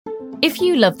If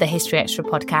you love the History Extra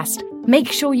podcast,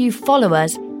 make sure you follow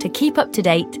us to keep up to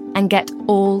date and get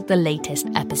all the latest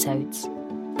episodes.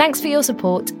 Thanks for your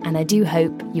support, and I do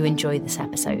hope you enjoy this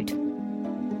episode.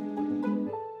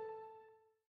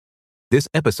 This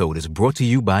episode is brought to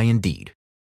you by Indeed.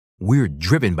 We're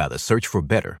driven by the search for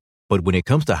better, but when it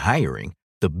comes to hiring,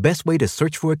 the best way to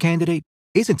search for a candidate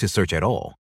isn't to search at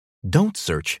all. Don't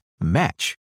search,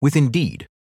 match with Indeed.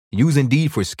 Use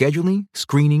Indeed for scheduling,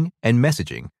 screening, and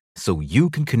messaging so you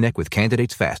can connect with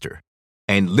candidates faster.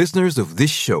 And listeners of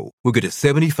this show will get a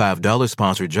 $75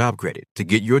 sponsored job credit to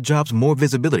get your jobs more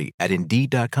visibility at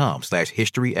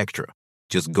Indeed.com/historyextra.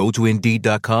 Just go to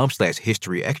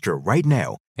Indeed.com/historyextra right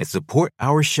now and support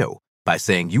our show by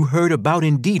saying you heard about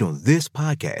Indeed on this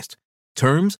podcast.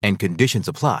 Terms and conditions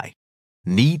apply.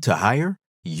 Need to hire?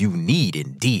 You need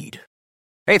Indeed.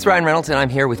 Hey, it's Ryan Reynolds, and I'm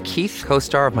here with Keith,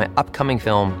 co-star of my upcoming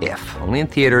film, If, only in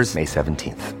theaters May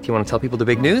 17th. Do you want to tell people the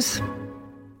big news?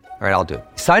 All right, I'll do it.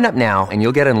 Sign up now and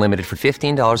you'll get unlimited for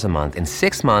 $15 a month and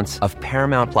 6 months of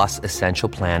Paramount Plus Essential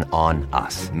Plan on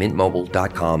us.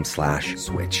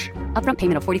 MintMobile.com/switch. Upfront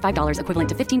payment of $45 equivalent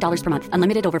to $15 per month.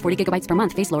 Unlimited over 40 gigabytes per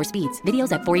month. Face lower speeds.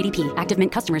 Videos at 480p. Active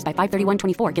Mint customers by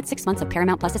 531.24 get 6 months of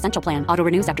Paramount Plus Essential Plan. Auto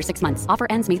renews after 6 months. Offer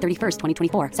ends May 31st,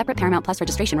 2024. Separate Paramount Plus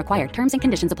registration required. Terms and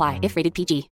conditions apply if rated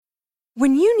PG.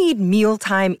 When you need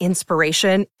mealtime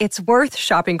inspiration, it's worth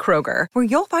shopping Kroger, where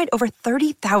you'll find over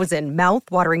 30,000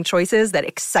 mouth-watering choices that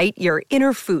excite your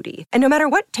inner foodie. And no matter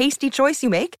what tasty choice you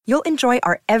make, you'll enjoy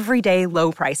our everyday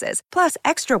low prices, plus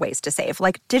extra ways to save,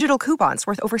 like digital coupons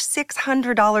worth over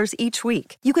 $600 each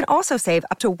week. You can also save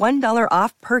up to $1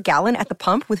 off per gallon at the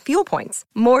pump with fuel points.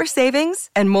 More savings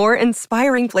and more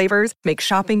inspiring flavors make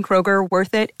shopping Kroger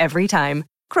worth it every time.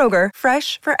 Kroger,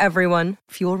 fresh for everyone.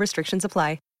 Fuel restrictions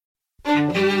apply.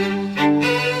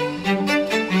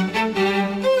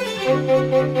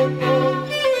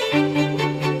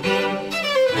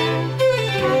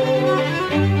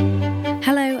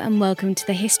 Hello and welcome to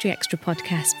the History Extra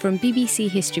podcast from BBC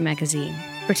History Magazine,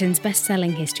 Britain's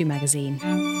best-selling history magazine.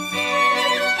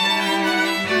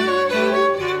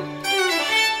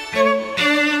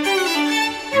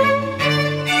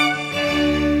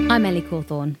 I'm Ellie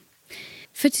Cawthorne.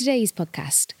 For today's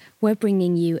podcast, we're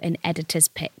bringing you an editor's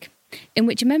pick, in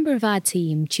which a member of our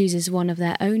team chooses one of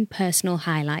their own personal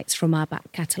highlights from our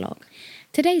back catalogue.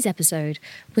 Today's episode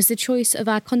was the choice of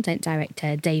our content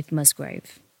director, Dave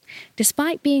Musgrove.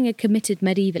 Despite being a committed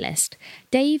medievalist,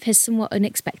 Dave has somewhat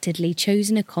unexpectedly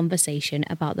chosen a conversation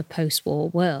about the post-war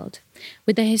world,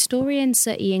 with the historian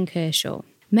Sir Ian Kershaw.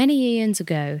 Many eons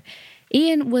ago,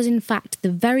 Ian was in fact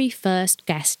the very first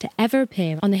guest to ever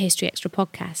appear on the History Extra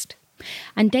podcast.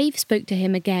 And Dave spoke to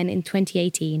him again in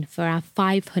 2018 for our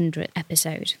 500th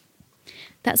episode.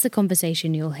 That's the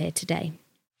conversation you'll hear today.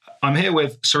 I'm here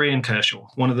with Sir Ian Kershaw,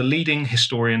 one of the leading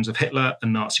historians of Hitler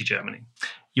and Nazi Germany.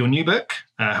 Your new book,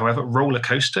 however, Roller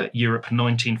Coaster, Europe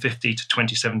 1950 to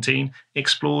 2017,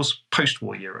 explores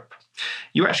post-war Europe.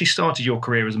 You actually started your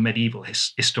career as a medieval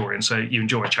historian, so you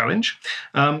enjoy a challenge.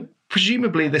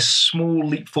 Presumably, this small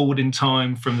leap forward in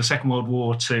time from the Second World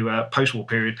War to post-war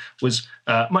period was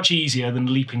much easier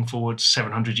than leaping forward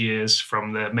 700 years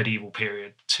from the medieval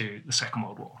period to the Second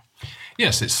World War.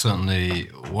 Yes, it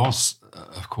certainly was,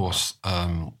 of course,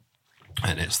 and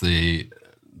it's the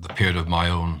period of my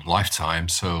own lifetime,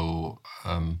 so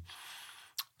some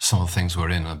of the things were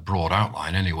in a broad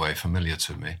outline anyway, familiar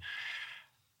to me.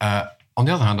 On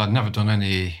the other hand, I'd never done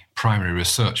any primary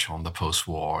research on the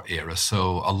post-war era,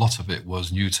 so a lot of it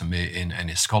was new to me in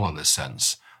any scholarly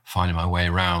sense. Finding my way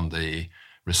around the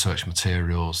research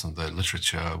materials and the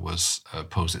literature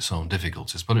posed its own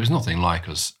difficulties, but it was nothing like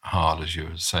as hard as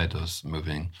you said, as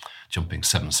jumping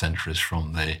 7 centuries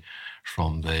from the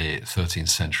 13th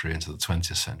century into the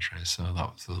 20th century. So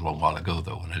that was a long while ago,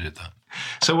 though, when I did that.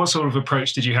 So what sort of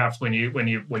approach did you have when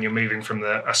you're moving from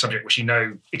a subject which you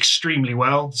know extremely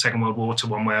well, the Second World War, to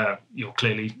one where you're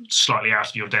clearly slightly out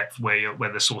of your depth,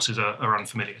 where the sources are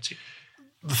unfamiliar to you?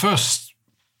 The first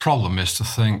problem is to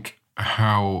think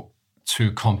how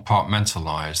to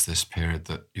compartmentalise this period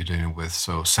that you're dealing with.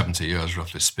 So 70 years,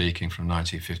 roughly speaking, from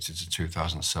 1950 to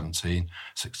 2017,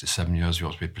 67 years, you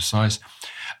ought to be precise.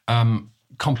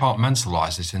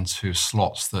 Compartmentalise it into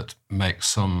slots that make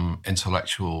some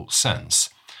intellectual sense.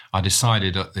 I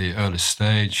decided at the early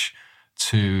stage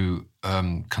to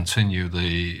continue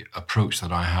the approach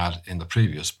that I had in the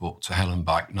previous book, To Hell and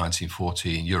Back,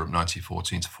 Europe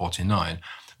 1914 to 49,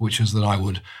 which is that I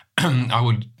would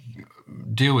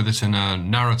deal with it in a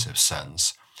narrative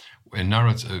sense, in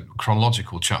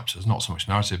chronological chapters, not so much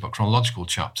narrative, but chronological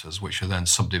chapters, which are then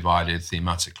subdivided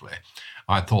thematically.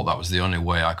 I thought that was the only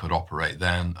way I could operate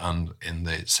then, and in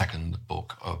the second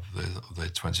book of the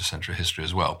 20th century history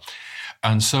as well.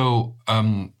 And so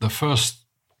the first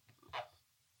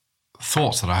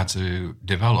thoughts that I had to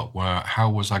develop were, how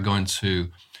was I going to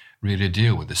really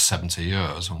deal with this 70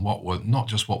 years, and what were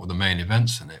the main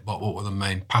events in it, but what were the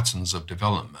main patterns of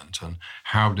development, and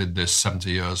how did this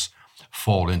 70 years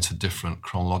fall into different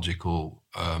chronological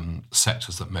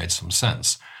sectors that made some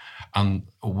sense. And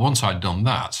once I'd done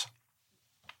that,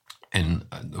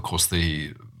 of course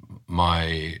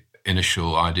my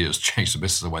initial ideas changed a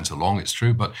bit as I went along, it's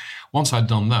true, but once I'd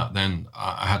done that, then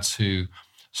I had to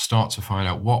start to find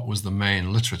out what was the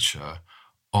main literature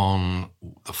on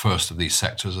the first of these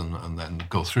sectors, and then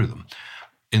go through them.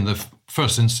 In the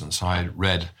first instance, I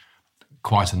read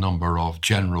quite a number of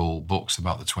general books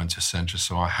about the 20th century,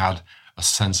 so I had a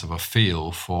sense of a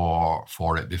feel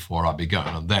for it before I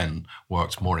began, and then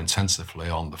worked more intensively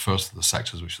on the first of the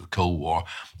sectors, which is the Cold War.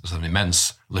 There's an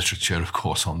immense literature, of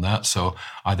course, on that, so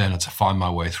I then had to find my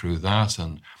way through that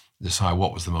and decide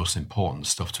what was the most important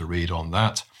stuff to read on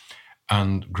that,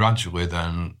 and gradually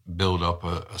then build up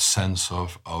a sense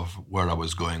of where I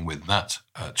was going with that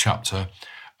chapter,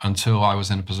 until I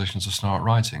was in a position to start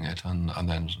writing it, and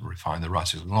then refine the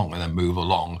writing along, and then move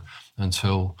along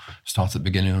until start at the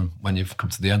beginning, and when you've come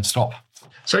to the end, stop.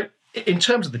 So in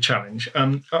terms of the challenge,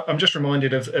 I'm just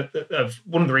reminded of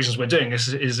one of the reasons we're doing this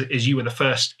is you were the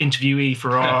first interviewee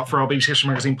for our BBC History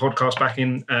Magazine podcast back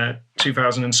in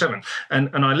 2007,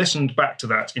 and I listened back to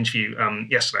that interview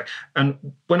yesterday.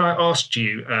 And when I asked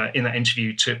you in that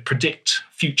interview to predict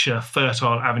future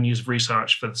fertile avenues of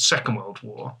research for the Second World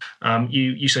War,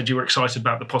 you said you were excited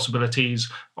about the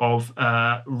possibilities of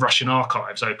Russian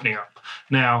archives opening up.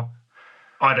 Now,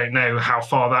 I don't know how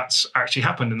far that's actually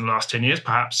happened in the last 10 years.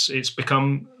 Perhaps it's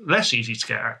become less easy to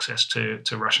get access to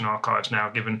Russian archives now,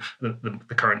 given the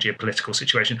current geopolitical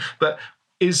situation. But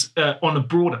is on a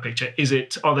broader picture,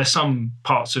 are there some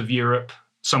parts of Europe,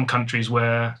 some countries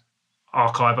where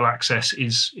archival access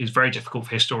is very difficult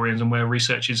for historians, and where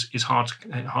research is hard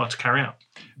to carry out?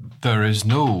 There is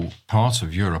no part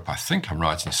of Europe, I think I'm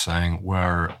right in saying,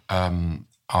 where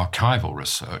archival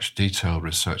research, detailed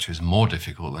research, is more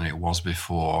difficult than it was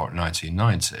before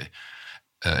 1990,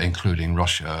 including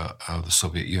Russia, the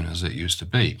Soviet Union as it used to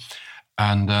be.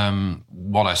 And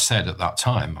what I said at that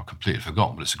time, I've completely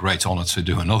forgotten, but it's a great honour to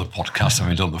do another podcast,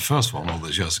 having done the first one all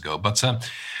those years ago. But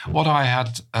what I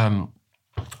had,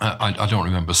 I don't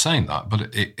remember saying that, but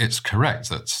it's correct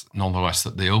that nonetheless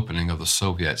that the opening of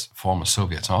the former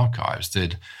Soviet archives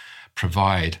did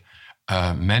provide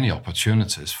many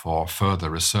opportunities for further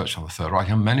research on the Third Reich,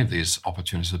 and many of these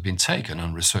opportunities have been taken,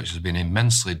 and research has been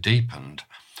immensely deepened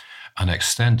and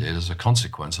extended as a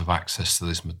consequence of access to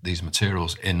these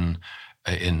materials in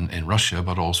Russia,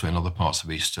 but also in other parts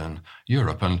of Eastern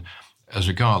Europe. And as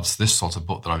regards this sort of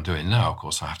book that I'm doing now, of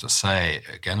course, I have to say,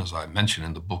 again, as I mentioned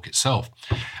in the book itself,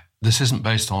 this isn't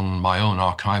based on my own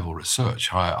archival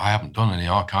research. I haven't done any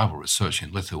archival research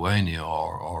in Lithuania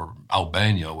or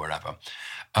Albania or wherever.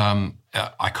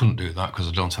 I couldn't do that because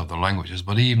I don't have the languages,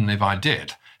 but even if I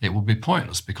did, it would be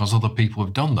pointless because other people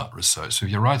have done that research. So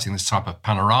if you're writing this type of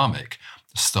panoramic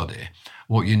study,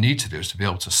 what you need to do is to be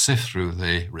able to sift through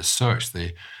the research,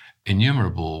 the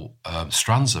innumerable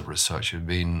strands of research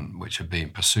which have been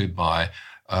pursued by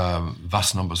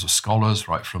vast numbers of scholars,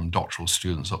 right from doctoral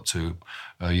students up to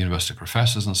university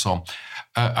professors and so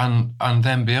on, and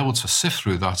then be able to sift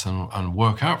through that and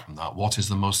work out from that what is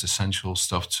the most essential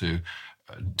stuff to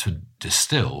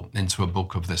distill into a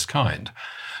book of this kind.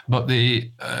 But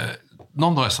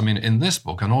nonetheless, I mean, in this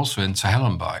book and also in To Hell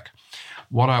and Back,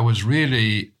 what I was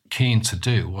really keen to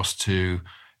do was to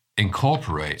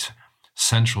incorporate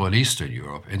Central and Eastern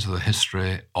Europe into the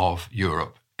history of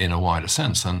Europe in a wider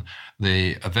sense. And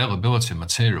the availability of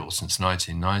materials since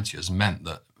 1990 has meant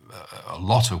that a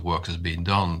lot of work has been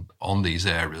done on these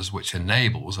areas, which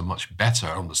enables a much better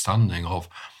understanding of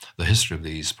the history of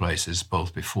these places,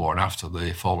 both before and after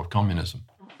the fall of communism.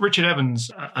 Richard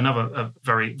Evans, another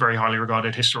very, very highly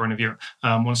regarded historian of Europe,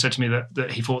 once said to me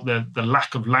that he thought the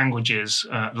lack of language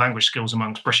skills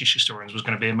amongst British historians was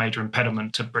going to be a major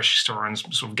impediment to British historians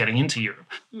sort of getting into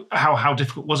Europe. How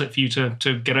difficult was it for you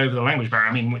to get over the language barrier?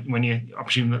 I mean, I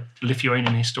presume that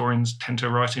Lithuanian historians tend to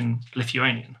write in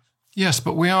Lithuanian. Yes,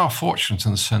 but we are fortunate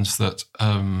in the sense that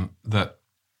that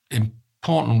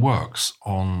important works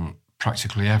on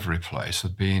practically every place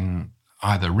have been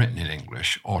either written in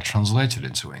English or translated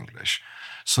into English.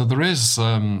 So there is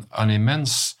an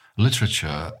immense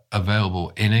literature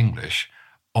available in English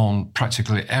on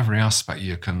practically every aspect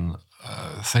you can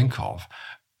think of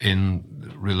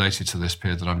related to this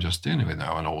period that I'm just dealing with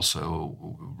now, and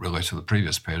also related to the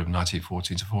previous period of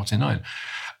 1914 to 49.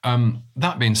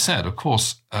 That being said, of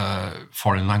course,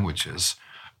 foreign languages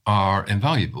are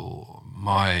invaluable.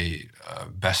 My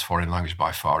best foreign language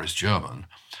by far is German.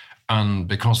 And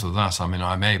because of that, I mean,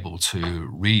 I'm able to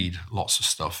read lots of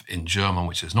stuff in German,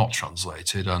 which is not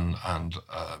translated, and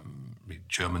read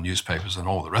German newspapers and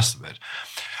all the rest of it.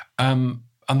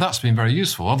 And that's been very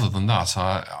useful. Other than that,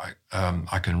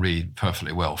 I can read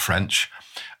perfectly well French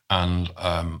and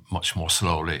much more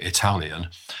slowly Italian.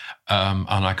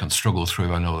 And I can struggle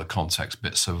through, I know the context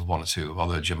bits of one or two of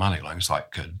other Germanic languages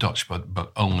like Dutch,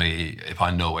 but only if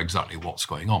I know exactly what's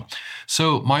going on.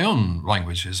 So my own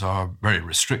languages are very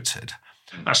restricted.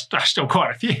 That's still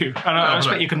quite a few. And I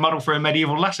expect you can muddle through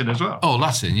medieval Latin as well. Oh,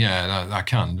 Latin, yeah, I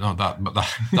can. No,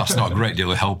 that's not a great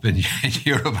deal of help in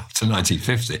Europe after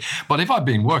 1950. But if I'd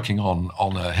been working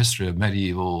on a history of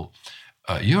medieval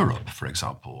Europe, for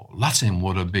example, Latin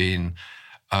would have been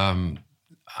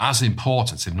as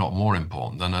important, if not more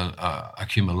important, than an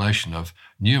accumulation of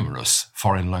numerous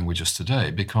foreign languages today,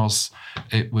 because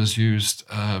it was used,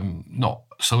 not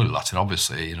solely Latin,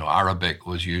 obviously, Arabic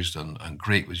was used and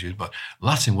Greek was used, but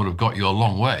Latin would have got you a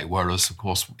long way, whereas, of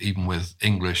course, even with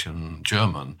English and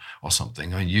German or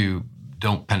something, I mean, you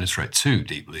don't penetrate too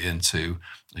deeply into,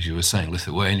 as you were saying,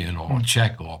 Lithuanian or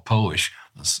Czech or Polish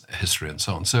history and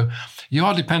so on. So you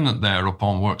are dependent there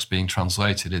upon works being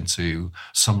translated into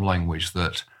some language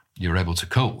that you're able to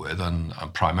cope with, and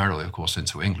primarily, of course,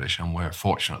 into English. And we're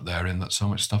fortunate therein that so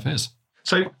much stuff is.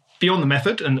 So beyond the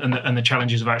method and the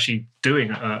challenges of actually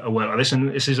doing a work like this,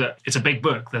 and it's a big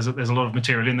book. There's a lot of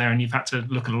material in there, and you've had to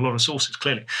look at a lot of sources,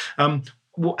 clearly.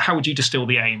 How would you distill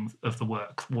the aim of the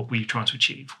work? What were you trying to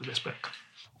achieve with this book?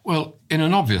 Well, in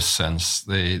an obvious sense,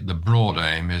 the broad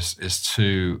aim is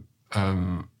to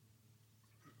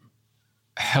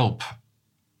help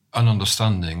an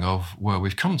understanding of where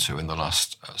we've come to in the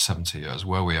last 70 years,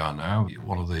 where we are now.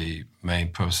 One of the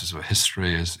main purposes of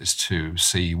history is to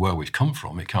see where we've come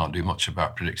from. It can't do much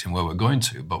about predicting where we're going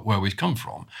to, but where we've come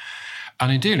from.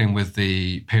 And in dealing with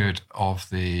the period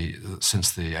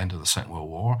since the end of the Second World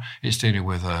War, it's dealing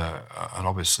with an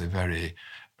obviously very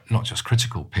not just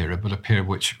critical period, but a period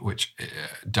which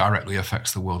directly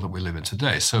affects the world that we live in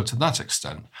today. So to that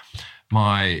extent,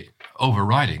 my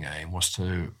overriding aim was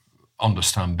to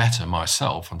understand better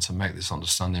myself and to make this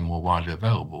understanding more widely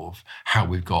available of how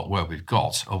we've got where we've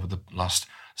got over the last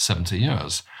 70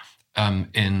 years.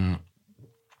 In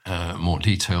a more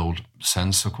detailed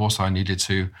sense, of course, I needed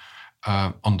to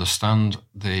understand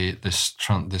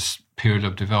this period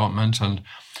of development, and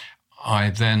I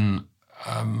then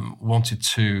wanted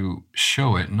to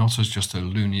show it not as just a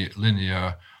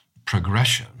linear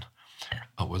progression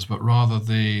upwards, but rather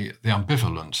the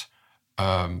ambivalent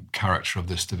character of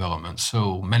this development.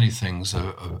 So many things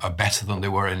are better than they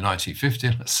were in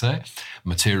 1950, let's say,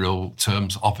 material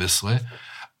terms, obviously.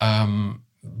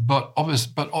 But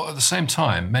at the same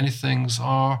time, many things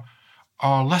are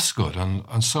less good.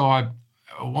 And so I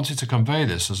wanted to convey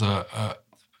this as a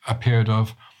period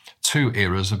of two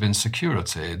eras of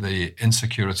insecurity. The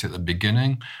insecurity at the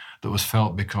beginning that was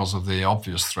felt because of the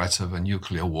obvious threat of a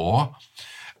nuclear war.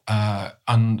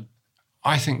 And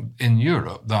I think in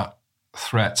Europe, that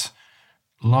threat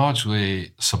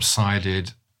largely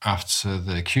subsided after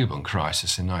the Cuban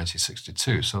crisis in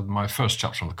 1962. So my first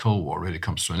chapter on the Cold War really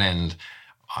comes to an end.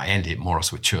 I end it more or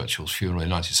less with Churchill's funeral in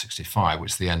 1965,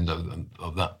 which is the end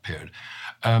of that period.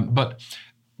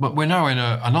 But we're now in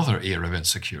another era of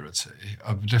insecurity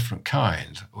of a different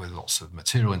kind, with lots of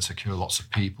material insecurity, lots of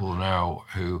people now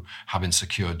who have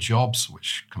insecure jobs,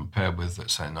 which compared with,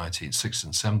 let's say, 1960s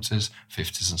and 70s,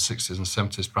 50s and 60s and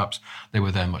 70s perhaps, they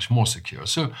were then much more secure.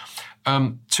 So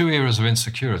two eras of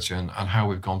insecurity and how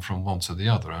we've gone from one to the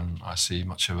other. And I see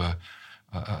much of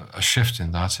a shift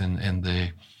in that in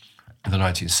the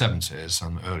 1970s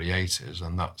and early 80s.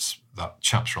 And that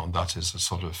chapter on that is a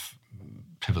sort of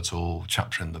pivotal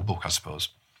chapter in the book, I suppose.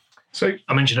 So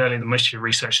I mentioned earlier that most of your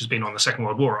research has been on the Second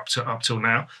World War up till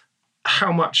now.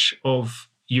 How much of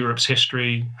Europe's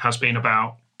history has been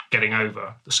about getting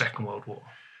over the Second World War?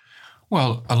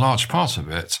 Well, a large part of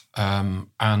it.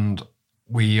 And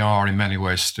we are in many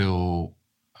ways still,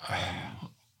 I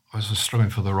was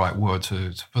struggling for the right word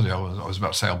to put it. I was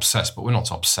about to say obsessed, but we're not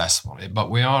obsessed on it.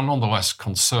 But we are nonetheless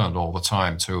concerned all the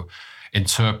time to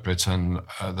interpret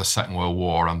the Second World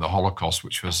War and the Holocaust,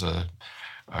 which was a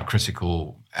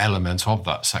critical element of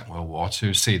that Second World War,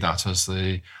 to see that as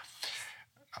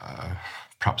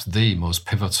perhaps the most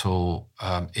pivotal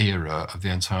era of the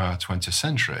entire 20th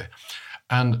century.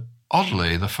 And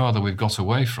oddly, the further we've got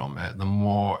away from it, the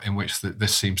more in which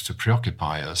this seems to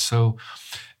preoccupy us. So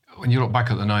when you look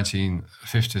back at the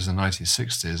 1950s and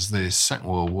 1960s, the Second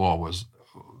World War was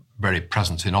very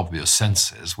present in obvious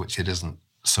senses, which it isn't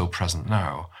so present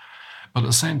now. But at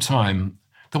the same time,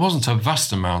 there wasn't a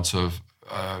vast amount of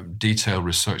detailed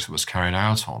research that was carried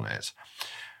out on it.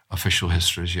 Official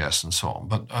histories, yes, and so on,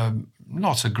 but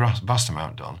not a vast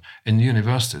amount done. In the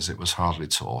universities, it was hardly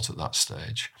taught at that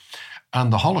stage.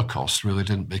 And the Holocaust really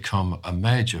didn't become a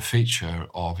major feature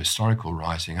of historical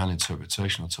writing and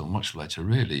interpretation until much later,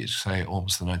 really, say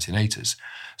almost the 1980s.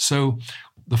 So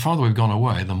the farther we've gone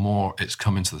away, the more it's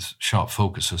come into the sharp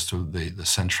focus as to the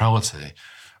centrality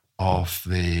of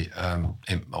the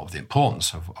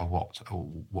importance of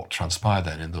what transpired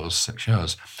then in those 6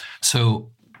 years.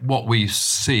 So what we've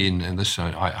seen in this,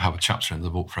 I have a chapter in the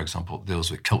book, for example, that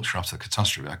deals with culture after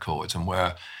catastrophe, I call it, and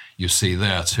where you see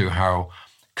there too how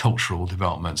cultural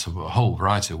developments of a whole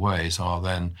variety of ways are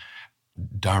then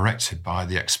directed by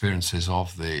the experiences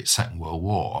of the Second World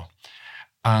War.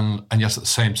 And yet at the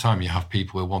same time, you have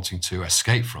people who are wanting to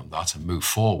escape from that and move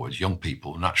forward, young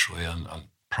people naturally and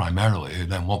primarily, who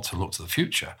then want to look to the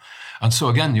future. And so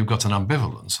again, you've got an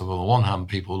ambivalence of, on the one hand,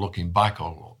 people looking back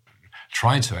or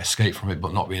trying to escape from it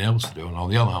but not being able to do, and on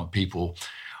the other hand, people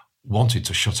wanted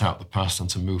to shut out the past and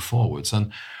to move forwards.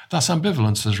 And that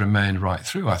ambivalence has remained right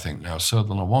through, I think, now. So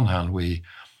on the one hand,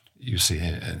 you see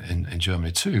in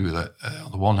Germany too, that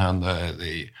on the one hand,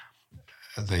 the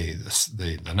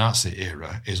Nazi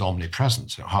era is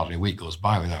omnipresent. So hardly a week goes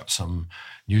by without some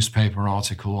newspaper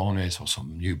article on it or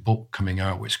some new book coming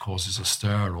out which causes a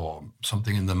stir or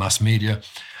something in the mass media.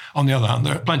 On the other hand,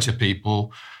 there are plenty of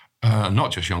people,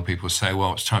 not just young people, who say,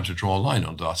 well, it's time to draw a line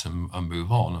on that and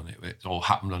move on. And it all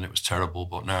happened and it was terrible,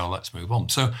 but now let's move on.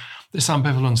 So this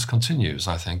ambivalence continues,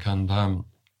 I think. And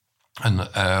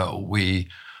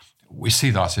we see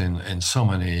that in so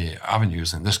many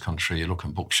avenues in this country. You look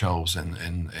at bookshelves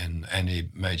in any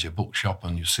major bookshop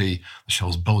and you see the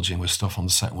shelves bulging with stuff on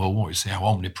the Second World War. You see how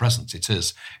omnipresent it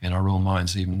is in our own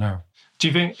minds even now. Do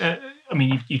you think,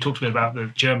 you talked a bit about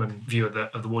the German view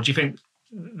of the war. Do you think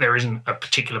there isn't a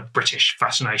particular British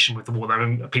fascination with the war? I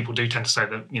mean, people do tend to say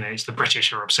that, it's the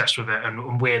British who are obsessed with it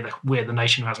and we're the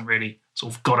nation who hasn't really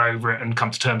sort of got over it and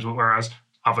come to terms with it, whereas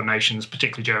other nations,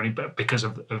 particularly Germany, but because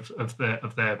of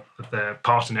their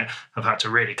part in it, have had to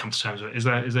really come to terms with it. Is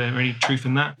there any truth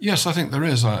in that? Yes, I think there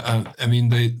is.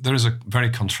 There is a very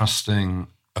contrasting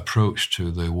approach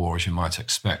to the war, as you might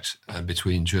expect,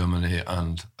 between Germany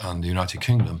and the United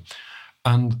Kingdom.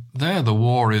 And there the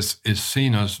war is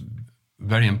seen as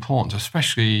very important,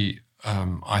 especially,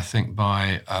 I think,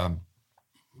 by,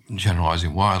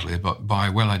 generalising wildly, but by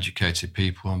well-educated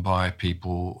people and by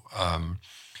people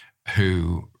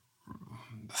who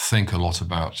think a lot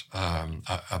about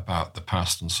the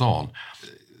past and so on.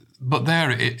 But there,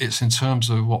 it's in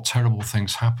terms of what terrible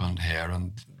things happened here,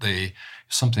 and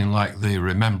something like the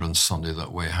Remembrance Sunday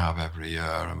that we have every year,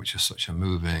 and which is such a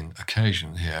moving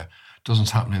occasion here, doesn't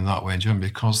happen in that way in Germany,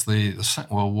 because the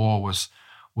Second World War was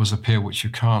a period which you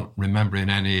can't remember in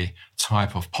any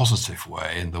type of positive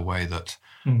way, in the way that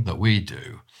we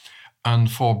do.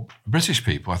 And for British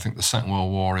people, I think the Second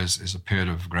World War is a period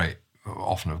of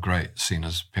seen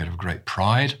as a period of great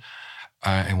pride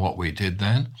in what we did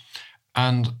then.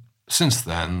 And since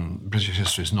then, British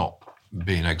history has not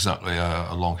been exactly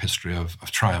a long history of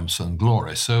triumphs and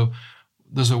glory. So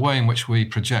there's a way in which we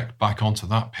project back onto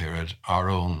that period our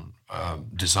own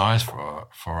desires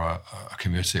for a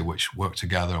community which work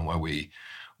together and where we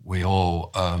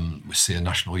all we see a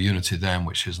national unity then,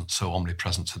 which isn't so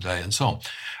omnipresent today, and so on.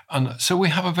 And so we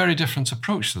have a very different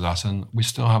approach to that, and we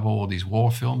still have all these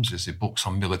war films. There's the books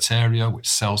on militaria, which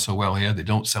sell so well here. They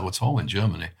don't sell at all in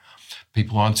Germany.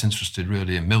 People aren't interested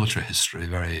really in military history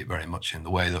very, very much in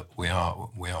the way that we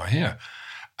are here.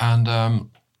 And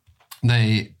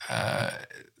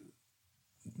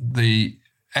the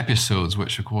episodes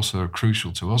which, of course, are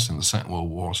crucial to us in the Second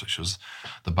World War, such as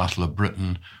the Battle of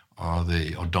Britain, or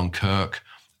Dunkirk,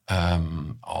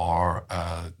 or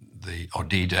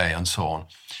D-Day, and so on.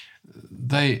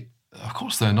 They're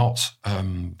not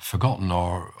forgotten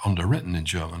or underwritten in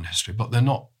German history, but they're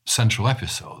not central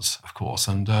episodes, of course,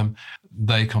 and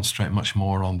they concentrate much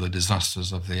more on the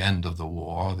disasters of the end of the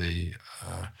war,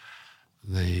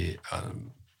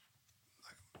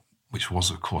 which was,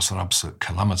 of course, an absolute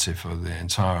calamity for the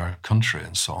entire country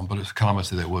and so on, but it's a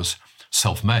calamity that was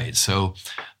self-made. So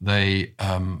they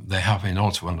have, in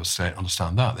order to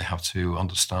understand that, they have to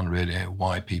understand really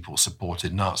why people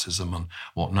supported Nazism and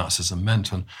what Nazism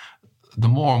meant. And the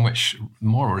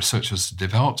more research has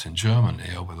developed in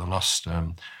Germany over the last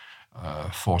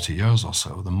 40 years or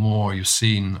so, the more you've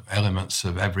seen elements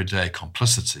of everyday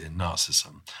complicity in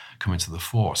Nazism coming to the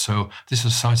fore. So this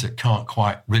society can't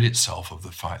quite rid itself of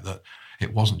the fact that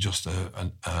it wasn't just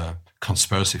a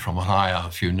conspiracy from on high,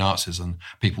 a few Nazis and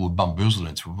people were bamboozled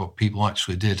into it, but people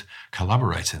actually did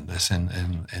collaborate in this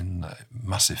in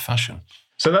massive fashion.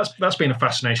 So that's been a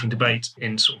fascinating debate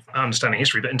in sort of understanding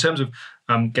history. But in terms of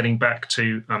getting back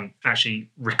to actually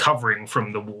recovering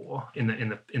from the war in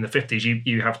the 50s,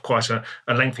 you have quite a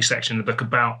lengthy section in the book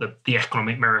about the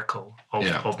economic miracle of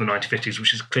the 1950s,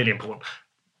 which is clearly important.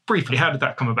 Briefly, how did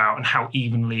that come about, and how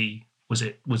evenly was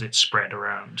it spread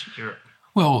around Europe?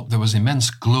 Well, there was immense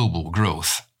global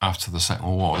growth after the Second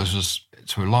World War. This was,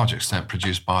 to a large extent,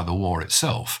 produced by the war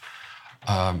itself.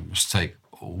 Just take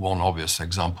one obvious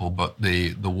example, but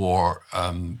the war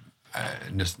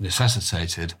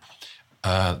necessitated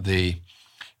the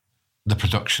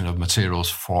production of materials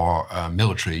for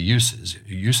military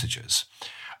usages.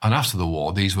 And after the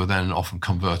war, these were then often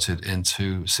converted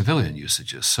into civilian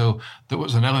usages. So there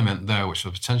was an element there which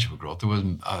was potential for growth. There was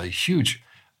a huge,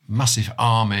 massive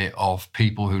army of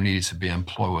people who needed to be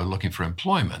employed, were looking for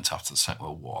employment after the Second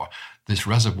World War. This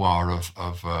reservoir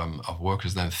of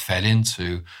workers then fed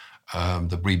into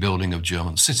the rebuilding of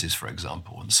German cities, for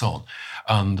example, and so on,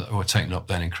 and were taken up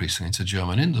then increasingly into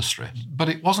German industry. But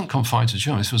it wasn't confined to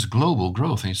Germany. This was global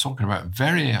growth, and you're talking about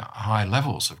very high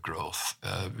levels of growth,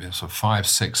 so 5,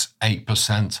 6,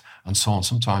 8%, and so on,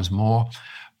 sometimes more,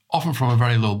 often from a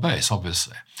very low base,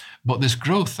 obviously. But this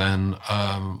growth then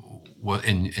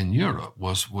in Europe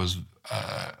was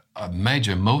a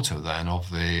major motor then of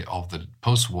the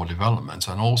post-war development,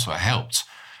 and also helped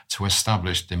to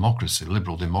establish democracy,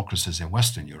 liberal democracies in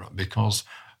Western Europe, because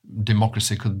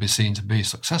democracy could be seen to be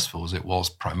successful, as it was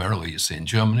primarily, you see, in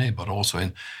Germany, but also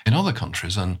in other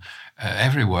countries. And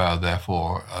everywhere,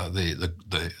 therefore,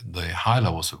 the high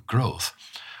levels of growth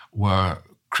were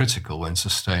critical in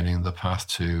sustaining the path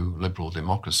to liberal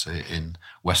democracy in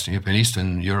Western Europe. In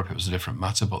Eastern Europe, it was a different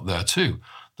matter, but there too,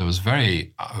 there was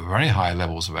very high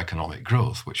levels of economic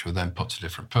growth, which were then put to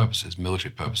different purposes,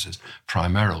 military purposes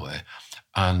primarily,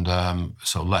 and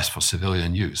so less for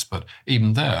civilian use. But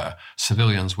even there,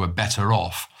 civilians were better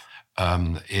off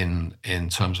in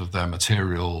terms of their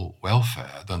material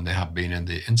welfare than they had been in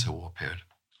the interwar period.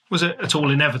 Was it at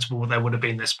all inevitable there would have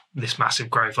been this massive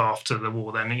growth after the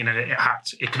war? Then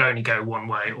it could only go one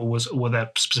way, or were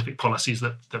there specific policies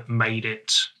that made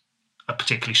it a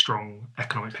particularly strong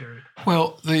economic period?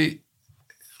 Well,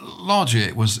 largely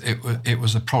it was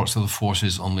a product of the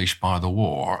forces unleashed by the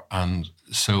war, and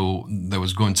so there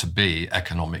was going to be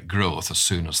economic growth as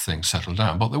soon as things settled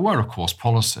down. But there were, of course,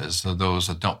 policies, those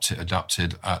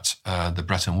adapted at the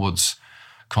Bretton Woods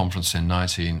conference in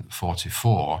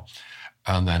 1944,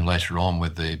 and then later on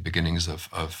with the beginnings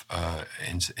of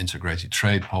integrated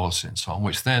trade policy and so on,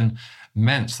 which then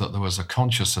meant that there was a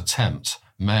conscious attempt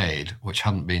made, which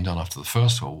hadn't been done after the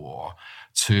First World War,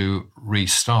 to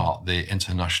restart the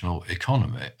international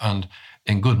economy. And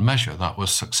in good measure, that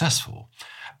was successful.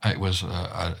 It was,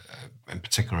 in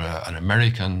particular, an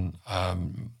American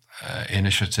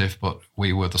initiative, but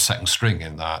we were the second string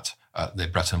in that at the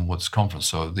Bretton Woods conference.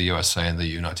 So the USA and the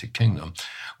United Kingdom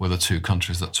were the two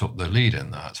countries that took the lead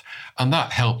in that. And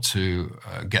that helped to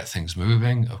get things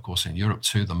moving. Of course, in Europe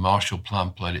too, the Marshall Plan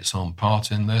played its own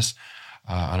part in this,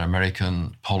 an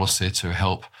American policy to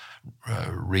help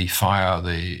refire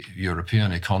the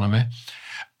European economy.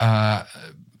 The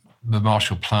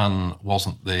Marshall Plan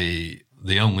wasn't the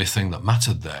only thing that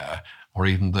mattered there, or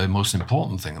even the most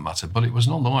important thing that mattered, but it was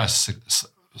nonetheless,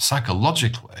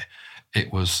 psychologically,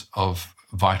 it was of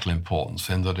vital importance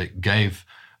in that it gave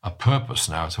a purpose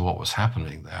now to what was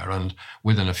happening there. And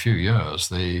within a few years,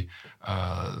 the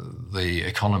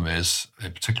economies,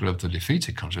 in particular of the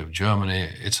defeated countries of Germany,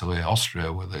 Italy,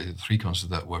 Austria, were the three countries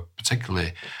that were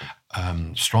particularly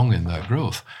strong in their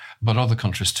growth, but other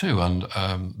countries too. And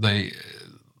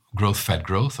growth fed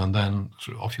growth, and then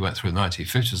off you went through the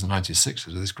 1950s and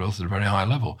 1960s, this growth at a very high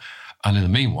level. And in the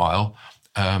meanwhile,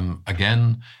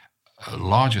 again,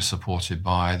 largely supported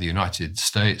by the United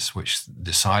States, which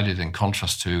decided, in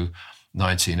contrast to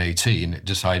 1918, it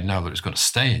decided now that it's going to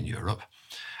stay in Europe.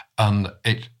 And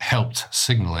it helped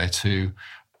signally to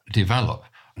develop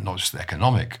not just the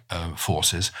economic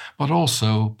forces, but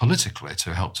also politically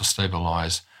to help to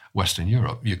stabilize Western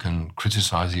Europe. You can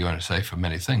criticize the USA for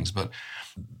many things, but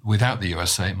without the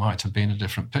USA, it might have been a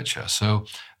different picture. So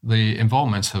the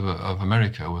involvement of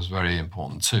America was very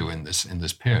important too in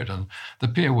this period. And the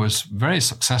period was very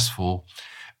successful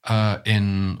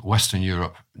in Western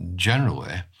Europe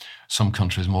generally, some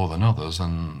countries more than others.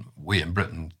 And we in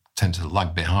Britain tended to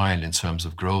lag behind in terms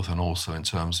of growth and also in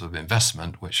terms of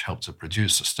investment, which helped to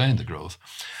sustain the growth.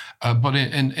 But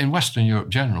in Western Europe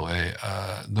generally,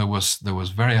 there was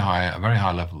a very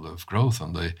high level of growth,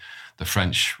 and the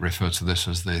French refer to this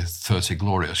as the 30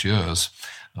 glorious years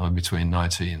between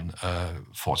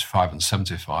 1945 and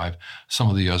 75. Some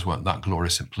of the years weren't that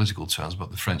glorious in political terms,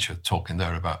 but the French are talking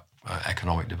there about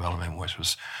economic development, which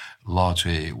was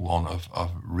largely one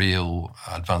of real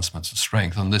advancement and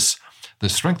strength. And the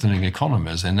strengthening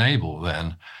economies enable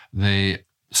then the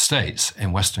states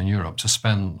in Western Europe to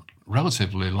spend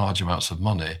relatively large amounts of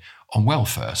money on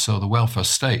welfare. So the welfare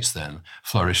states then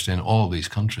flourished in all these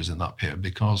countries in that period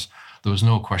because there was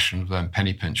no question of them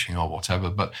penny pinching or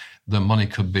whatever, but the money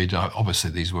could be,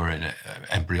 obviously these were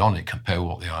embryonic compared to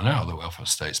what they are now, the welfare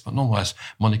states, but nonetheless,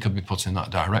 money could be put in that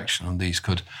direction, and these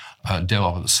could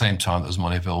develop at the same time that there's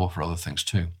money available for other things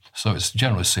too. So it's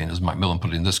generally seen, as Macmillan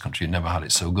put it, in this country, never had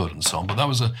it so good and so on. But that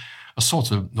was a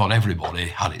sort of, not everybody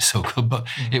had it so good, but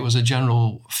it was a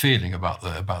general feeling about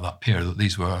that period that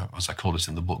these were, as I call it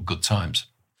in the book, good times.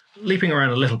 Leaping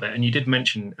around a little bit, and you did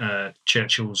mention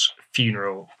Churchill's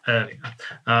funeral earlier.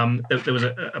 There was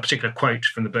a particular quote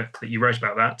from the book that you wrote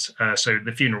about that. So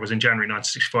the funeral was in January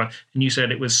 1965, and you said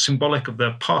it was symbolic of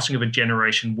the passing of a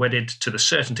generation wedded to the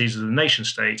certainties of the nation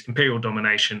state, imperial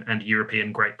domination, and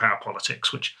European great power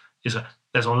politics, which is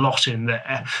there's a lot in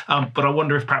there. But I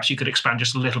wonder if perhaps you could expand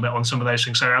just a little bit on some of those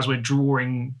things. So as we're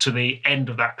drawing to the end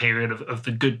of that period of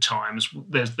the good times,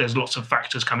 there's lots of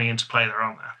factors coming into play there,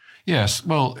 aren't there? Yes,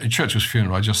 well, in Churchill's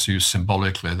funeral, I just used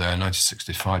symbolically there, January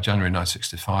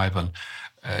 1965, and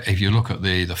if you look at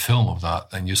the film of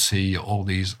that, then you see all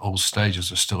these old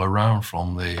stages are still around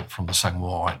from the Second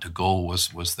World War. De Gaulle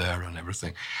was there and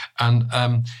everything, and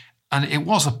it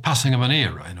was a passing of an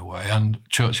era in a way. And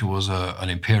Churchill was an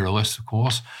imperialist, of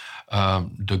course.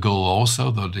 De Gaulle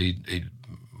also, though he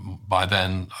by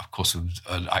then, of course,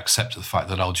 had accepted the fact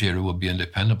that Algeria would be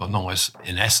independent, but nonetheless,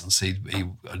 in essence, he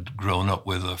had grown up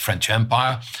with the French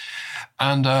Empire.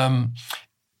 And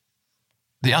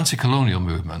the anti-colonial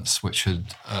movements, which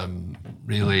had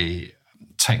really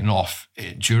taken off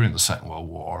during the Second World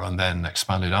War and then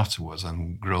expanded afterwards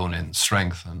and grown in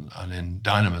strength and in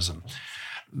dynamism,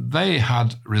 they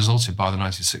had resulted by the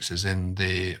 1960s in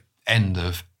the end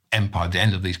of empire, the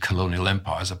end of these colonial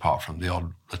empires, apart from the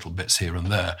odd little bits here and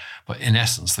there. But in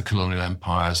essence, the colonial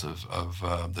empires of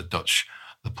the Dutch,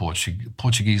 the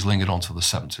Portuguese lingered on to the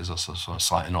 70s, that's a sort of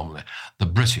slight anomaly. The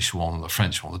British one and the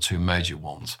French one, the two major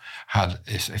ones, had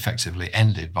effectively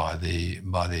ended by the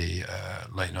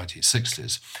late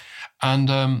 1960s.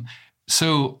 And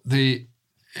so in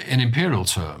imperial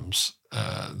terms,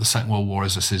 the Second World War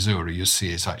is a caesura. You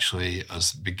see it actually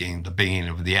as the beginning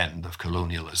of the end of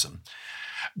colonialism.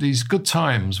 These good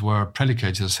times were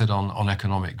predicated, as I said, on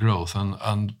economic growth.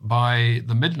 And by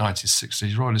the mid-1960s,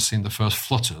 you've already seen the first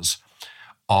flutters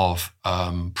of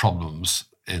problems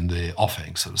in the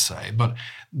offing, so to say. But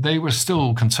they were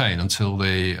still contained until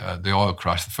the oil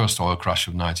crash, the first oil crash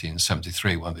of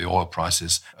 1973, when the oil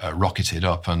prices rocketed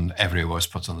up and everywhere was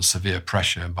put under severe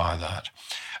pressure by that.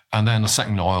 And then the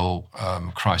second oil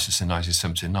crisis in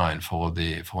 1979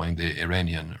 following the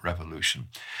Iranian Revolution.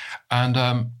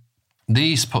 And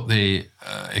these put the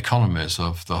economies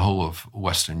of the whole of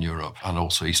Western Europe and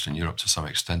also Eastern Europe to some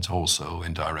extent also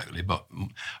indirectly, but I'm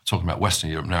talking about Western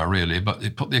Europe now really, but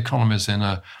it put the economies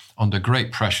under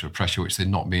great pressure which they'd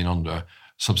not been under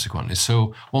subsequently.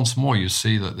 So once more you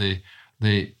see that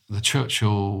the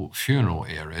Churchill funeral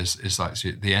era is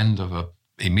actually the end of an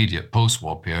immediate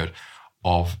post-war period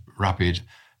of rapid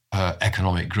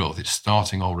economic growth. It's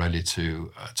starting already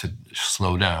to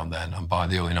slow down then, and by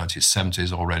the early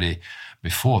 1970s already,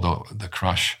 before the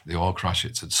crash, the oil crash,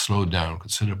 it had slowed down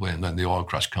considerably, and then the oil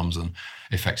crash comes and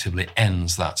effectively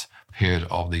ends that period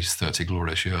of these 30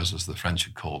 glorious years, as the French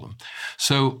had called them.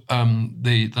 So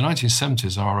the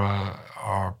 1970s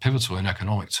are pivotal in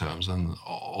economic terms, and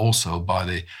also by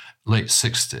the late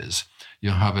 60s,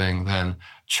 you're having then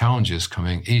challenges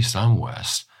coming east and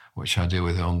west, which I deal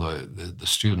with on the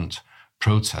student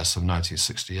protests of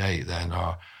 1968, then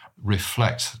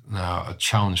reflect now a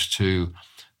challenge to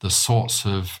the sorts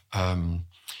of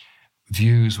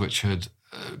views which had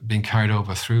been carried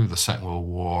over through the Second World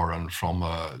War and from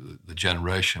the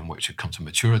generation which had come to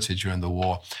maturity during the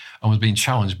war and was being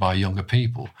challenged by younger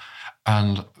people.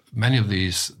 And many of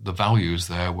the values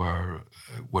there were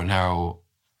now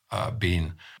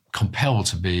being compelled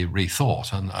to be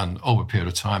rethought, and over a period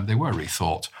of time they were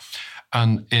rethought.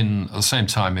 And at the same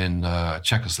time in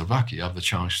Czechoslovakia, the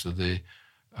challenge to the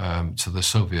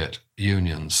Soviet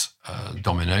Union's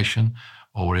domination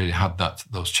already had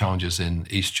those challenges in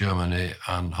East Germany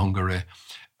and Hungary,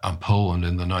 and Poland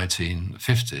in the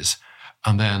 1950s.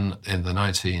 And then in the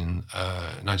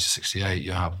 1968,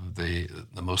 you have the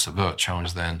most overt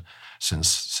challenge then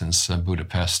since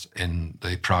Budapest in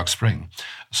the Prague Spring.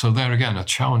 So there again, a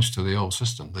challenge to the old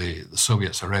system. The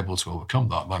Soviets are able to overcome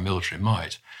that by military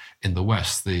might. In the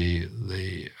West, the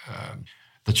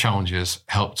challenges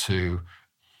help to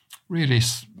really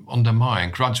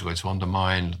gradually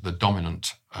undermine the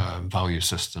dominant value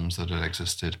systems that had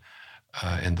existed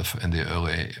in the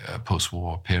early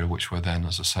post-war period, which were then,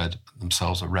 as I said,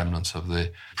 themselves a remnant of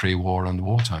the pre-war and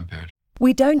wartime period.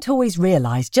 We don't always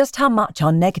realise just how much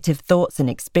our negative thoughts and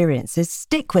experiences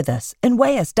stick with us and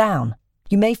weigh us down.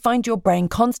 You may find your brain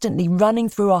constantly running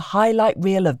through a highlight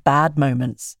reel of bad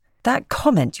moments. That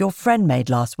comment your friend made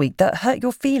last week that hurt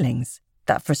your feelings.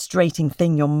 That frustrating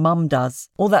thing your mum does.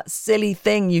 Or that silly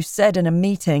thing you said in a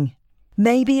meeting.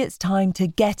 Maybe it's time to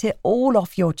get it all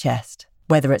off your chest.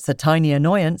 Whether it's a tiny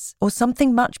annoyance or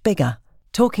something much bigger,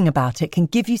 talking about it can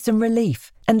give you some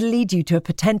relief and lead you to a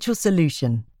potential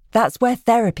solution. That's where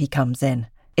therapy comes in.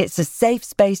 It's a safe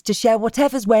space to share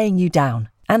whatever's weighing you down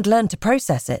and learn to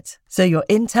process it, so your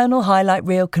internal highlight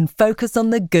reel can focus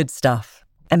on the good stuff.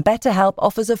 And BetterHelp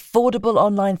offers affordable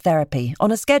online therapy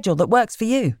on a schedule that works for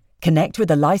you. Connect with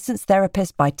a licensed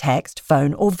therapist by text,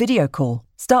 phone, or video call.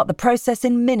 Start the process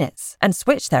in minutes and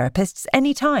switch therapists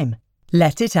anytime.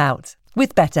 Let it out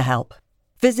with BetterHelp.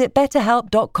 Visit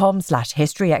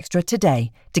betterhelp.com/historyextra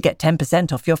today to get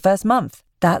 10% off your first month.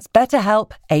 That's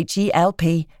BetterHelp,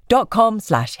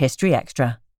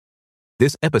 HELP.com/historyextra.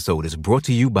 This episode is brought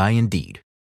to you by Indeed.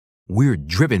 We're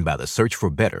driven by the search for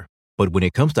better, but when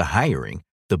it comes to hiring,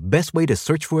 the best way to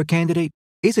search for a candidate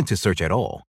isn't to search at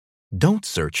all. Don't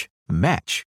search,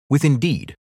 match with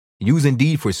Indeed. Use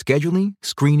Indeed for scheduling,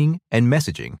 screening, and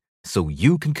messaging so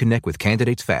you can connect with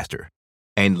candidates faster.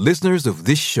 And listeners of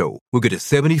this show will get a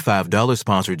 $75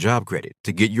 sponsored job credit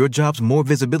to get your jobs more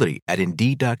visibility at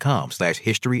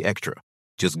Indeed.com/historyextra.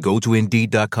 Just go to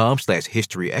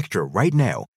Indeed.com/historyextra right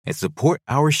now and support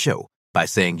our show by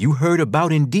saying you heard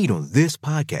about Indeed on this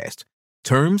podcast.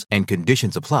 Terms and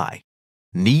conditions apply.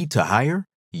 Need to hire?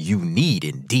 You need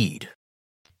Indeed.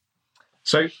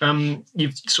 So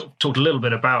you've sort of talked a little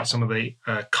bit about some of the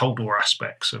Cold War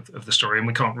aspects of the story, and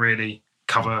we can't really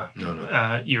cover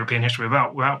European history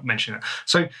without mentioning it.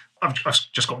 So I've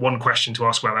just got one question to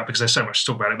ask about that because there's so much to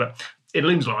talk about it, but it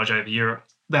looms large over Europe.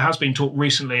 There has been talk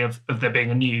recently of there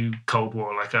being a new Cold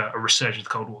War, like a resurgence of the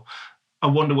Cold War. I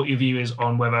wonder what your view is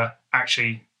on whether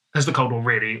actually has the Cold War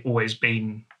really always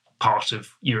been part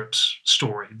of Europe's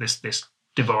story, this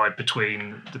divide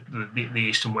between the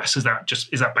East and West? Is that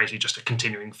basically just a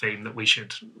continuing theme that we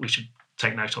should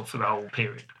take note of for the whole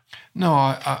period? No,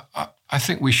 I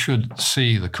think we should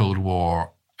see the Cold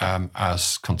War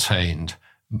as contained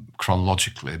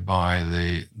chronologically by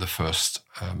the first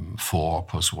 4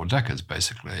 post-war decades,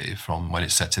 basically, from when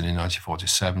it set in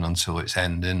 1947 until its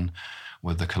ending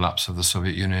with the collapse of the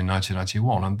Soviet Union in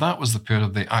 1991. And that was the period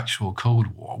of the actual Cold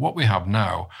War. What we have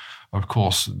now, of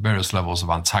course, various levels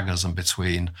of antagonism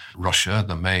between Russia,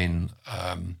 the main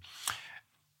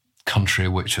country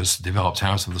which has developed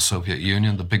out of the Soviet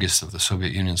Union, the biggest of the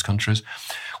Soviet Union's countries.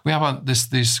 We have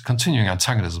these continuing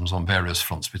antagonisms on various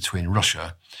fronts between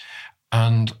Russia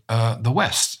and the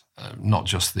West, not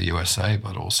just the USA,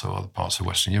 but also other parts of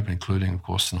Western Europe, including, of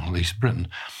course, not least Britain.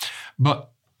 But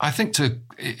I think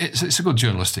it's a good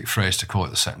journalistic phrase to call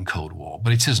it the Second Cold War,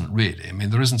 but it isn't really. I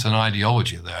mean, there isn't an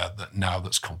ideology there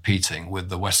that's competing with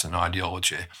the Western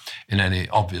ideology in any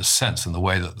obvious sense, in the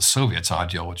way that the Soviet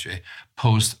ideology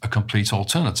posed a complete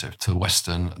alternative to the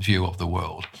Western view of the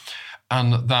world.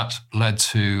 And that led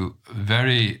to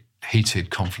very heated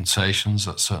confrontations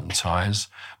at certain times,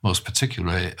 most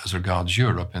particularly as regards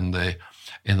Europe in the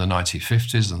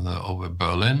 1950s and over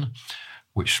Berlin,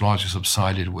 which largely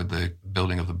subsided with the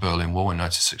building of the Berlin Wall in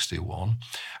 1961,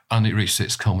 and it reached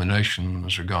its culmination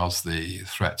as regards the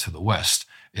threat to the West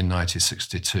in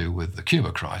 1962 with the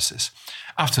Cuba crisis.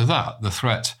 After that, the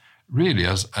threat really,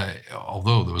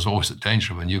 although there was always a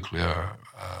danger of a nuclear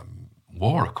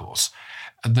war, of course,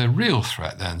 the real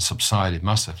threat then subsided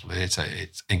massively. It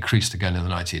increased again in the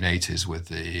 1980s with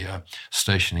the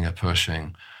stationing of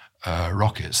Pershing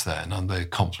rockets then, and the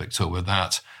conflict over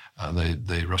that.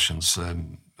 The Russians,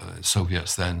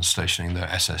 Soviets then stationing their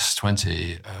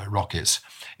SS-20 rockets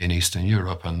in Eastern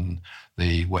Europe, and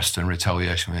the Western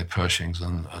retaliation with Pershings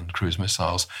and cruise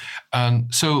missiles.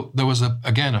 And so there was,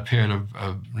 again, a period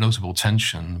of notable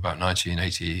tension about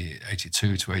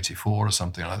 1982 to 84 or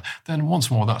something like that. Then once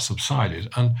more that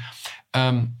subsided.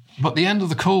 But the end of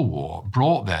the Cold War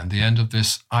brought then the end of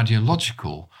this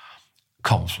ideological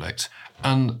conflict.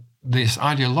 And this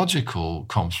ideological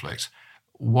conflict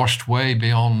washed way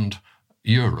beyond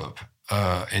Europe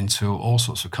into all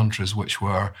sorts of countries which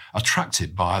were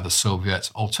attracted by the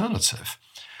Soviet alternative.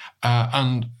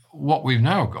 And what we've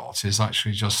now got is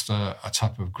actually just a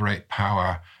type of great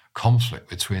power conflict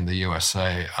between the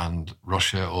USA and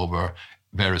Russia over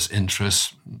various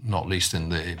interests, not least in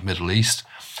the Middle East,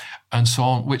 and so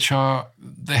on,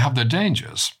 they have their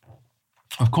dangers.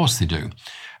 Of course they do.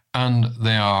 And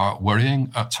they are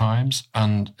worrying at times,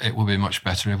 and it will be much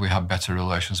better if we have better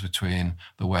relations between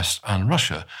the West and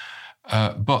Russia.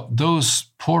 But those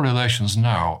poor relations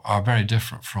now are very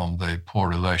different from the poor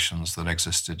relations that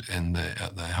existed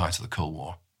at the height of the Cold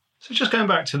War. So just going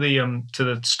back to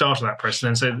the start of that process,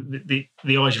 then, so the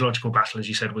ideological battle, as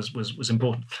you said, was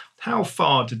important. How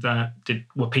far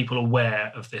were people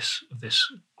aware of this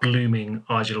glooming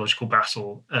ideological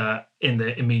battle in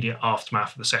the immediate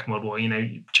aftermath of the Second World War? You know,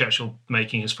 Churchill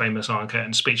making his famous Iron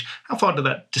Curtain speech. How far did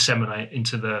that disseminate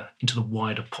into the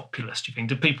wider populace? Do you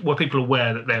think were people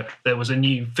aware that there was a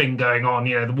new thing going on?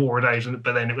 You know, the war of days,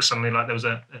 but then it was suddenly like there was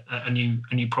a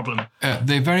new problem.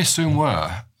 They very soon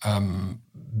were.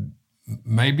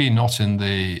 Maybe not in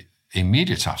the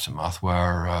immediate aftermath,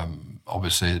 where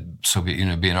obviously the Soviet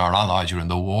Union being our ally during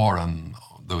the war, and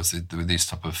there were these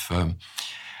type of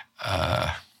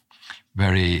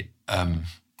very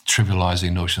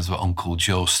trivializing notions of Uncle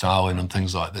Joe Stalin and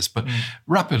things like this. But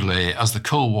rapidly, as the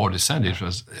Cold War descended,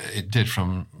 as it did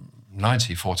from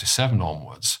 1947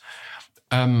 onwards,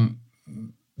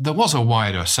 there was a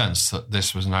wider sense that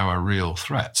this was now a real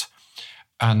threat.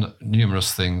 And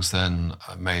numerous things then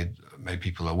made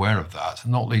people aware of that,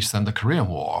 not least then the Korean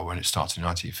War when it started in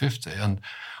 1950. And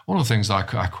one of the things I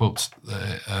quote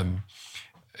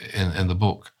in the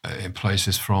book in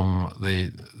places from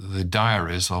the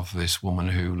diaries of this woman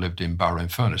who lived in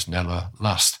Barrow-in-Furness, Nella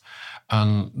Last.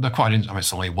 And they're quite interesting. I mean,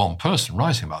 it's only one person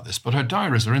writing about this, but her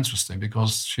diaries are interesting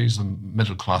because she's a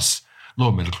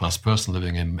lower middle class person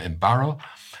living in Barrow,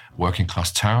 working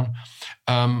class town.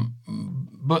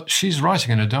 But she's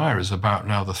writing in her diaries about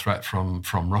now the threat from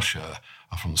Russia,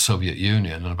 from the Soviet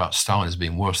Union, and about Stalin as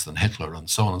being worse than Hitler, and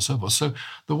so on and so forth. So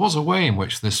there was a way in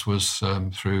which this was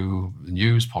through the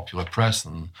news, popular press,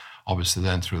 and obviously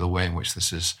then through the way in which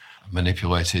this is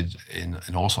manipulated in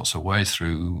all sorts of ways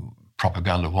through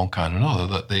propaganda of one kind or another,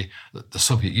 that the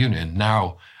Soviet Union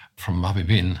now, from having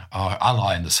been our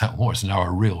ally in the Second War, is now a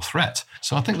real threat.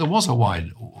 So I think there was a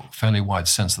fairly wide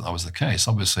sense that was the case.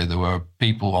 Obviously, there were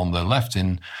people on the left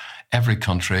in every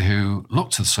country who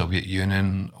looked to the Soviet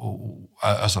Union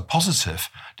as a positive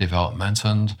development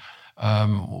and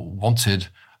wanted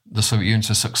the Soviet Union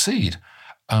to succeed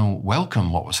and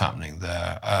welcome what was happening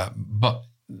there. But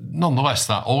nonetheless,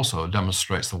 that also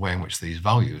demonstrates the way in which these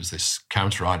values, this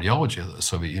counter-ideology that the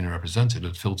Soviet Union represented,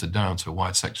 had filtered down to a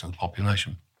wide section of the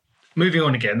population. Moving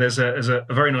on again, there's a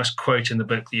very nice quote in the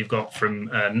book that you've got from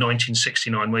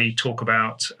 1969 where you talk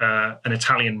about an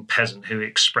Italian peasant who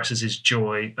expresses his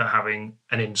joy at having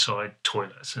an inside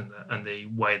toilet and the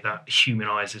way that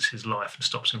humanises his life and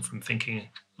stops him from thinking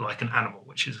like an animal,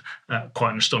 which is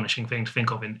quite an astonishing thing to think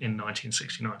of in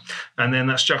 1969. And then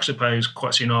that's juxtaposed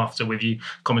quite soon after with you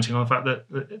commenting on the fact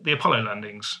that the Apollo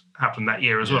landings happened that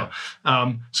year as well.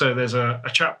 So there's a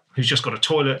chap who's just got a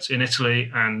toilet in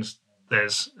Italy, and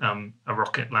there's a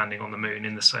rocket landing on the moon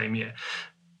in the same year.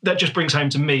 That just brings home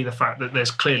to me the fact that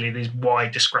there's clearly these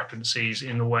wide discrepancies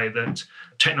in the way that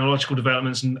technological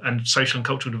developments and social and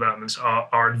cultural developments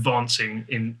are advancing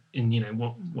in you know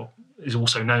what is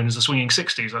also known as the swinging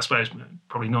 60s, I suppose,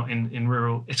 probably not in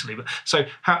rural Italy. But so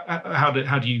how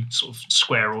do you sort of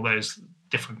square all those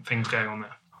different things going on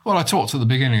there? Well, I talked at the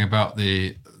beginning about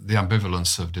the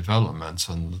ambivalence of development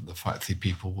and the fact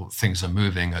that things are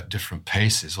moving at different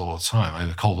paces all the time.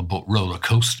 I call the book Roller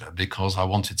Coaster because I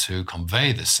wanted to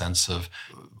convey this sense of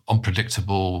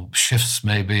unpredictable shifts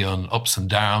maybe and ups and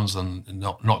downs, and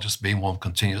not just being one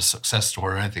continuous success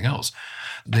story or anything else.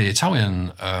 The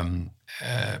Italian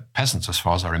peasant, as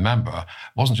far as I remember,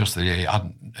 wasn't just that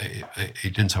he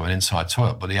didn't have an inside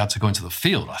toilet, but he had to go into the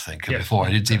field, I think, before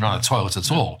he didn't even have a toilet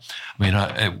at all. I mean,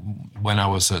 when I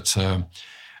was at a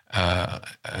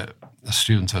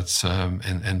student at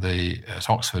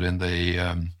Oxford in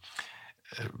the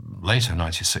later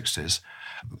 1960s,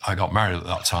 I got married at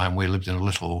that time. We lived in a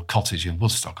little cottage in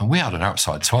Woodstock, and we had an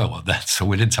outside toilet then, so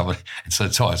we didn't have an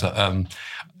inside toilet.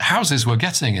 Houses were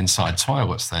getting inside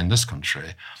toilets then in this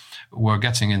country. Were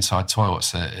getting inside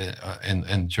toilets during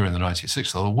the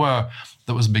 1960s.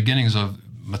 There was beginnings of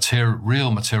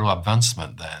real material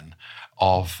advancement then,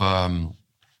 of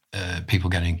people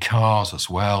getting cars as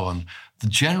well, and the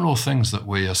general things that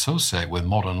we associate with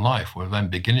modern life were then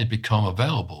beginning to become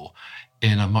available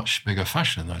in a much bigger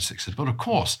fashion in the 1960s. But of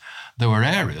course, there were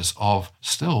areas of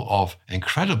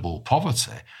incredible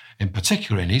poverty, in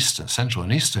particular in Central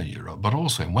and Eastern Europe, but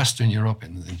also in Western Europe,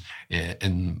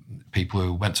 in people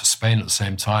who went to Spain at the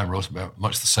same time, wrote about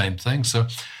much the same thing. So,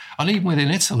 and even within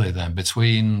Italy then,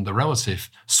 between the relative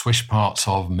swish parts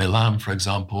of Milan, for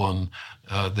example, and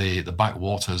the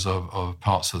backwaters of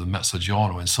parts of the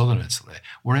Mezzogiorno in southern Italy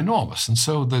were enormous. And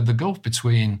so the gulf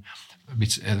between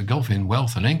the gulf in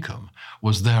wealth and income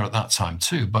was there at that time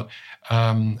too. But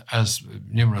as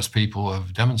numerous people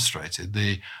have demonstrated,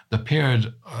 the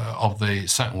period of the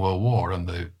Second World War and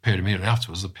the period immediately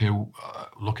afterwards, the period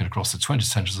looking across the 20th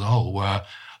century as a whole, where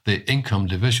the income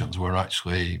divisions were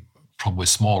actually probably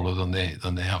smaller than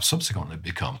they have subsequently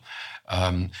become.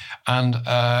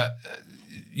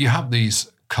 You have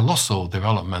these colossal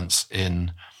developments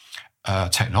in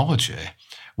technology,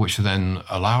 which are then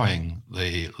allowing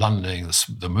the landing,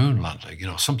 the moon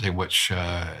landing, something which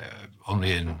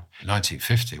only in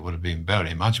 1950 would have been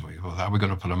barely imaginable. Are we going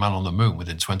to put a man on the moon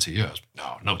within 20 years?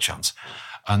 No chance.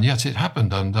 And yet it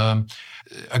happened. And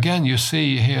again, you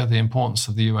see here the importance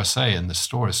of the USA in this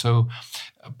story. So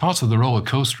part of the roller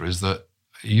coaster is that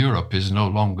Europe is no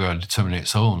longer determining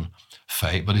its own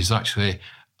fate, but is actually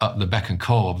at the beck and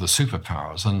call of the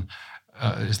superpowers. And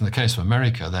as in the case of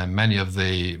America, then many of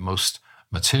the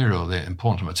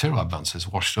important material advances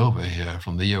washed over here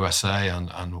from the USA, and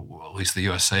at least the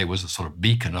USA was a sort of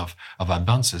beacon of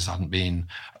advances, hadn't been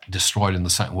destroyed in the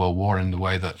Second World War in the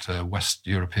way that West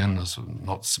European,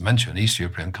 not to mention East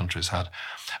European countries had.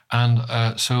 And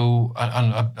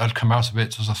had come out of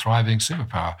it as a thriving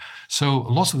superpower. So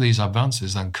lots of these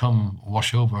advances then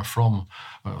wash over from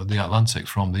the Atlantic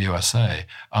from the USA.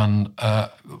 And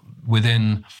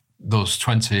within those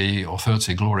 20 or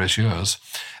 30 glorious years,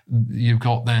 you've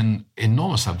got then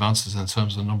enormous advances in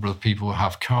terms of the number of people who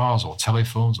have cars or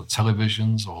telephones or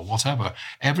televisions or whatever.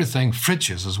 Everything,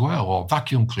 fridges as well, or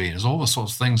vacuum cleaners, all the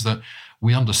sorts of things that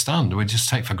we understand, we just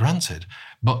take for granted.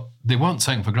 But they weren't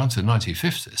taken for granted in the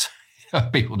 1950s.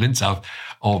 People didn't have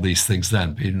all these things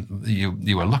then.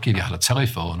 You were lucky if you had a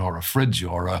telephone or a fridge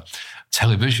or a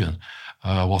television.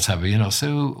 Whatever,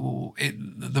 So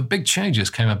the big changes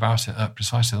came about at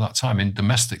precisely that time in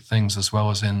domestic things as well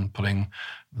as in putting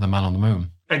the man on the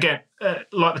moon. Again,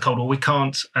 like the Cold War, we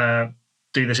can't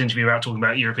do this interview without talking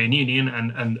about European Union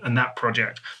and that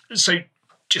project. So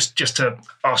just to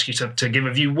ask you to give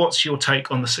a view, what's your take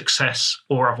on the success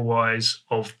or otherwise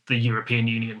of the European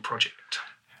Union project?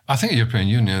 I think the European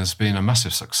Union has been a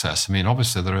massive success. I mean,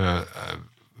 obviously there are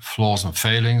flaws and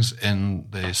failings in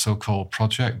the so-called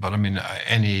project, but I mean,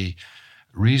 any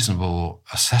reasonable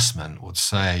assessment would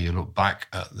say you look back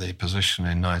at the position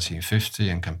in 1950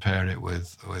 and compare it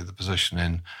with the position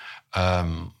in,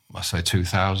 I say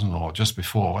 2000 or just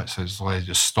before. So they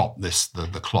just stopped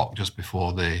the clock just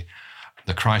before the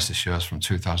crisis years from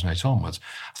 2008 onwards.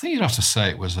 I think you'd have to say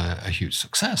it was a huge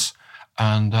success,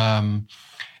 and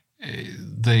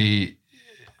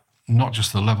not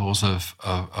just the levels of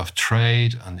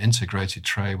trade and integrated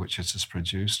trade which it has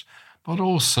produced, but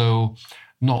also,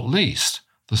 not least,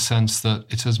 the sense that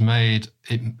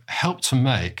it helped to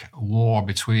make war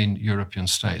between European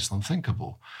states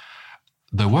unthinkable.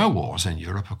 There were wars in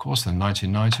Europe, of course, in the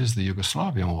 1990s, the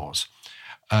Yugoslavian wars.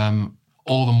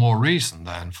 All the more reason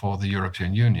then for the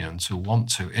European Union to want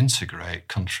to integrate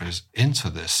countries into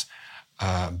this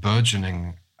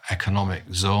burgeoning economic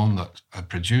zone that had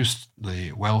produced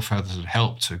the welfare that had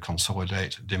helped to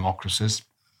consolidate democracies.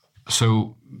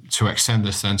 So to extend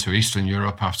this then to Eastern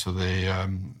Europe after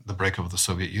the breakup of the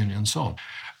Soviet Union and so on.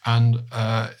 And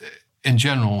in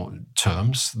general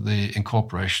terms, the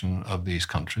incorporation of these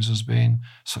countries has been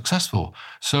successful.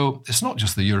 So it's not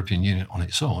just the European Union on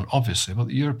its own, obviously, but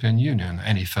the European Union,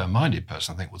 any fair-minded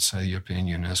person, I think, would say the European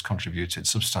Union has contributed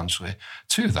substantially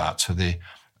to that, to the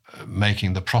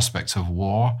making the prospect of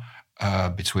war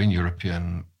between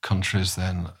European countries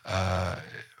then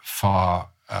far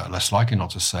less likely, not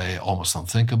to say almost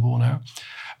unthinkable now,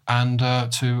 and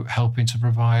to helping to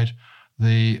provide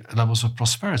the levels of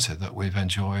prosperity that we've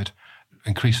enjoyed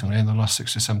increasingly in the last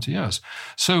 60, 70 years.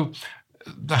 So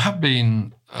there have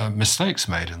been mistakes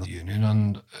made in the Union,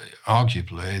 and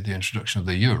arguably the introduction of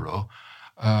the euro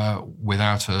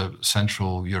without a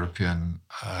central European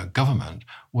government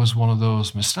was one of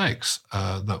those mistakes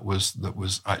that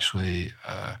was actually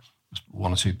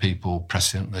one or two people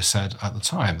presciently said at the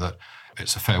time that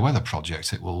it's a fair weather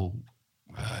project, it will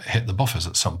hit the buffers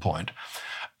at some point.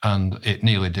 And it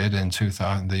nearly did in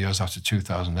the years after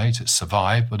 2008. It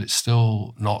survived, but it's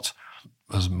still not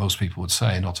as most people would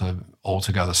say, not an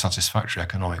altogether satisfactory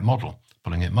economic model,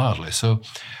 putting it mildly. So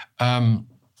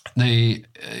the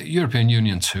European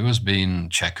Union too has been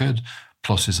checkered,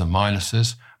 pluses and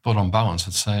minuses, but on balance,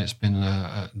 I'd say it's been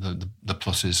the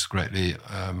pluses greatly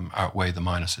outweigh the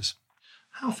minuses.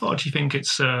 How far do you think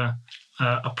it's a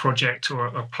project or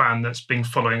a plan that's been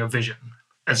following a vision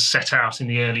as set out in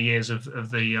the early years of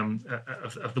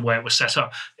the way it was set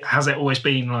up? Has it always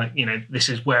been like, this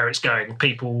is where it's going?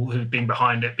 People who've been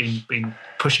behind it, been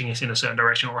pushing it in a certain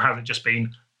direction, or has it just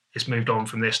been it's moved on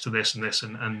from this to this and this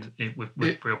and with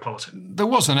real politics? There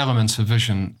was an element of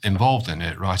vision involved in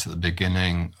it right at the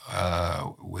beginning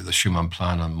with the Schuman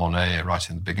Plan and Monnet right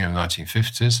in the beginning of the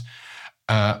 1950s.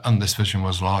 And this vision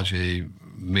was largely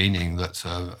meaning that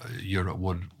Europe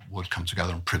would come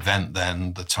together and prevent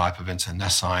then the type of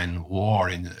internecine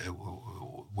war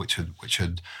which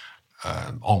had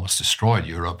almost destroyed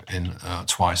Europe in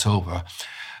twice over.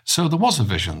 So there was a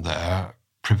vision there,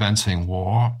 preventing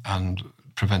war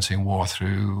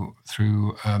through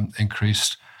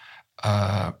increased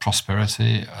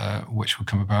prosperity, which would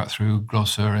come about through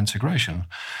closer integration.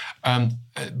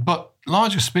 But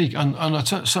larger speak, and at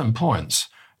certain points,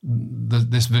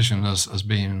 this vision has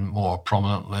been more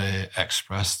prominently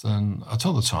expressed than at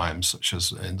other times, such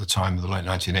as in the time of the late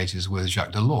 1980s with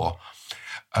Jacques Delors,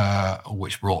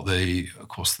 which brought the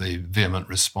vehement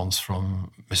response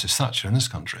from Mrs. Thatcher in this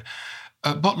country.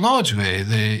 But largely,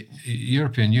 the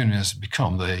European Union has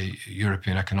become the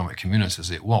European Economic Community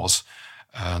as it was,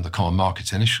 the common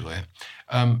market initially.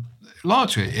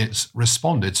 Largely, it's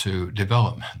responded to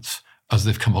developments as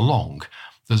they've come along.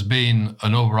 There's been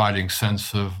an overriding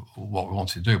sense of what we want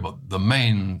to do, but the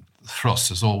main thrust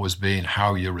has always been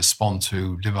how you respond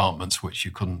to developments which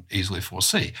you couldn't easily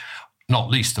foresee. Not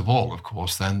least of all, of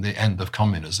course, then the end of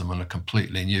communism and a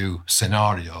completely new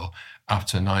scenario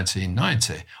after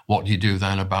 1990. What do you do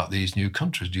then about these new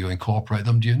countries? Do you incorporate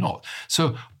them? Do you not?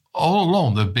 So all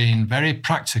along, there have been very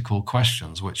practical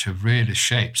questions which have really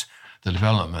shaped the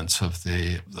development of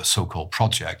the so-called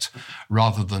project,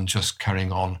 rather than just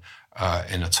carrying on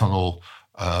in a tunnel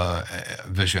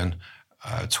vision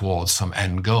towards some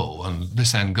end goal. And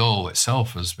this end goal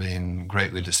itself has been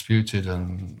greatly disputed,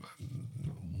 and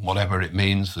whatever it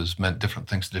means has meant different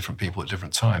things to different people at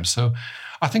different times. So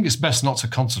I think it's best not to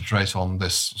concentrate on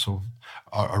this sort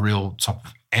of a real top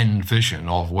end vision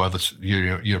of where the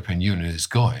European Union is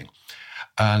going.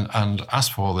 And as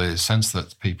for the sense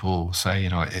that people say,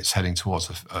 it's heading towards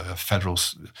a federal,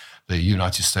 the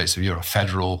United States of Europe, a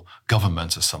federal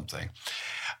government or something,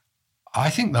 I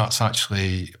think that's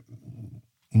actually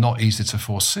not easy to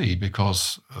foresee,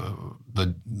 because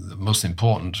the most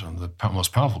important and the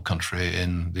most powerful country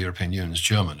in the European Union is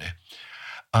Germany.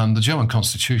 And the German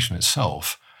constitution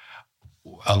itself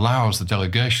allows the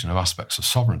delegation of aspects of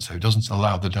sovereignty. It doesn't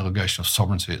allow the delegation of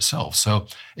sovereignty itself. So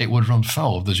it would run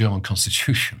foul of the German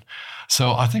constitution.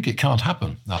 So I think it can't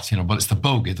happen. But it's the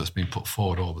bogey that's been put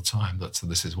forward all the time, that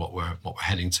this is what we're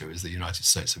heading to, is the United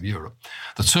States of Europe.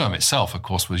 The term itself, of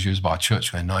course, was used by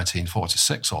Churchill in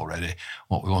 1946 already.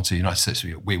 What we want to the United States of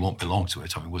Europe, we won't belong to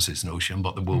it. Was his notion,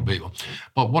 but there will be one.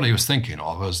 But what he was thinking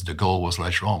of, as de Gaulle was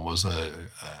later on, was a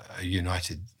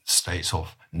United States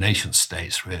of nation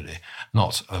states, really,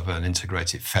 not of an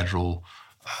integrated federal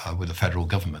with a federal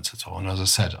government at all. And as I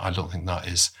said, I don't think that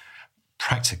is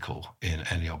practical in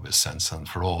any obvious sense. And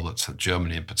for all that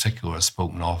Germany in particular has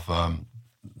spoken of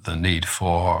the need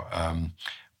for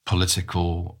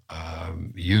political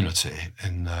unity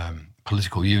in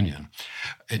political union,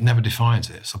 it never defines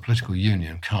it. So political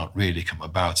union can't really come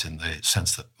about in the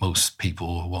sense that most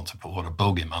people who want to put a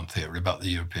bogeyman theory about the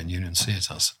European Union see it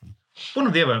as. One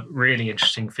of the other really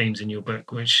interesting themes in your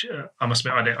book, which I must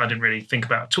admit I didn't really think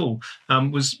about at all,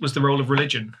 was the role of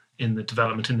religion in the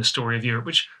development, in the story of Europe,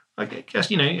 which I guess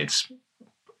it's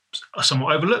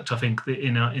somewhat overlooked. I think that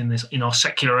in our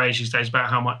secular age these days, about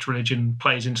how much religion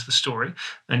plays into the story,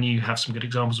 and you have some good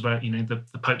examples about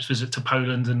the Pope's visit to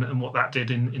Poland and what that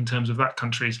did in terms of that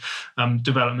country's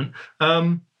development.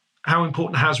 How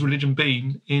important has religion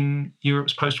been in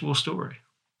Europe's post-war story?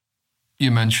 You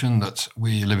mentioned that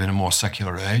we live in a more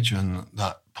secular age, and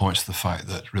that points to the fact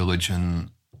that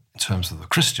religion, in terms of the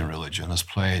Christian religion, has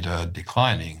played a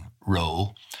declining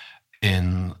role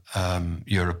in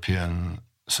European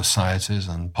societies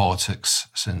and politics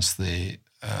since the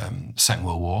Second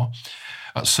World War.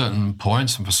 At certain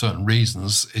points and for certain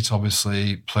reasons, it's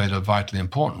obviously played a vitally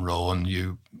important role, and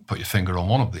you put your finger on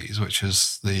one of these, which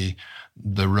is the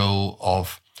role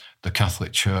of the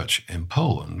Catholic Church in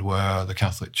Poland, where the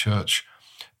Catholic Church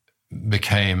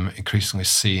became increasingly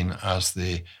seen as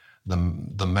the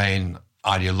main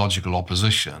ideological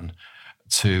opposition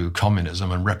to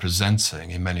communism and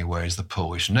representing, in many ways, the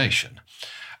Polish nation.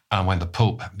 And when the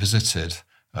Pope visited,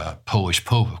 Polish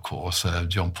Pope, of course,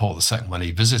 John Paul II, when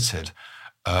he visited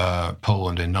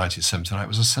Poland in 1979, it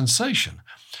was a sensation.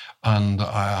 And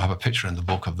I have a picture in the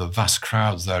book of the vast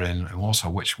crowds there in Warsaw,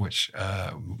 which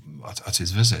at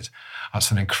his visit. That's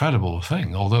an incredible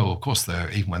thing. Although, of course,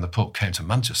 even when the Pope came to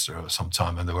Manchester at some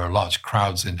time, and there were large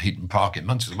crowds in Heaton Park in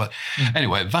Manchester. But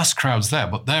anyway, vast crowds there.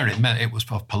 But there it was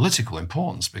of political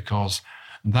importance, because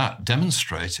that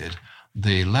demonstrated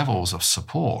the levels of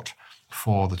support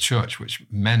for the church, which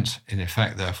meant, in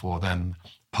effect, therefore, then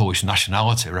Polish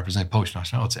nationality, representing Polish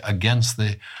nationality against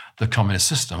the communist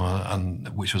system, and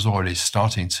which was already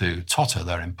starting to totter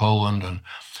there in Poland.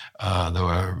 And there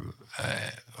were,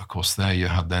 of course, there you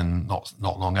had then not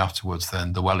long afterwards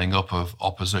then the welling up of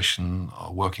opposition,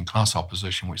 working class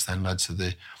opposition, which then led to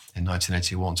in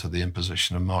 1981 to the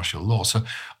imposition of martial law. So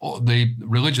the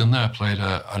religion there played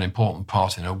an important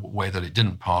part in a way that it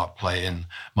didn't play in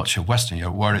much of Western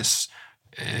Europe, where its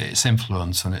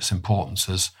influence and its importance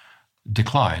has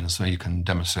declined. So you can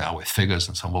demonstrate that with figures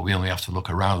and so on, but we only have to look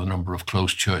around the number of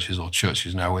closed churches or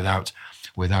churches now without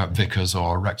vicars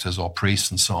or rectors or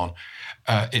priests and so on.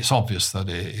 It's obvious that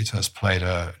it has played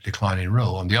a declining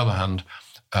role. On the other hand,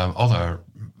 other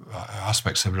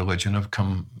aspects of religion have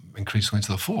come increasingly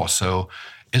to the fore. So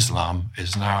Islam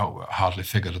is now hardly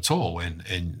figured at all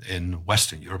in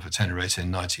Western Europe, at any rate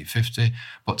in 1950,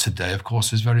 but today, of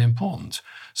course, is very important.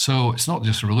 So it's not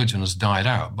just religion has died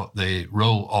out, but the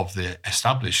role of the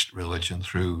established religion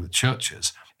through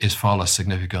churches is far less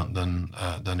significant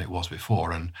than it was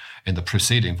before. And in the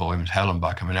preceding volume,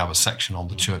 Hellenbach, I have a section on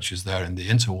the churches there in the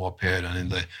interwar period and in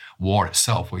the war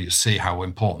itself, where you see how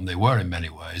important they were in many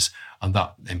ways, and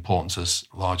that importance has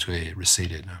largely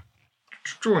receded now.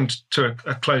 Drawing to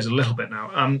a close a little bit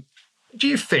now, do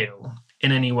you feel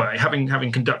in any way,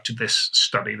 having conducted this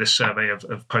study, this survey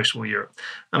of post-war Europe,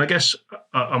 and I guess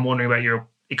I'm wondering about your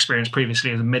experience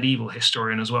previously as a medieval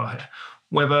historian as well here,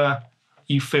 whether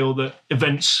you feel that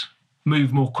events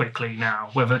move more quickly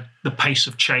now, whether the pace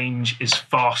of change is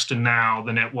faster now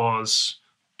than it was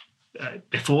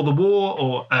before the war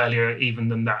or earlier even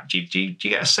than that? Do you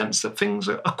get a sense that things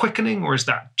are quickening, or is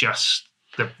that just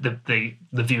the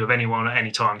view of anyone at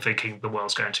any time thinking the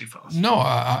world's going too fast? No,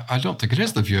 I don't think it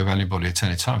is the view of anybody at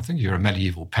any time. I think you're a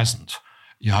medieval peasant.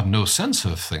 You had no sense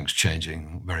of things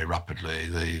changing very rapidly.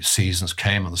 The seasons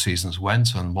came and the seasons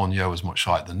went, and one year was much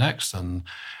like the next, and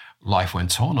life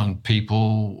went on, and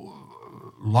people,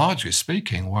 largely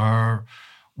speaking, were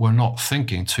not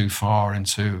thinking too far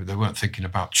into, they weren't thinking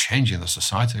about changing the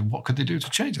society. What could they do to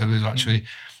change it? It was actually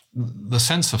the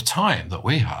sense of time that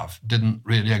we have didn't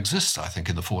really exist, I think,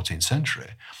 in the 14th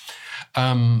century.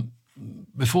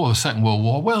 Before the Second World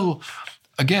War, well,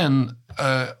 again,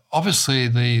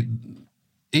 obviously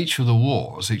each of the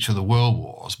world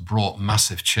wars brought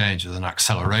massive changes and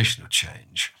acceleration of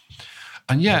change.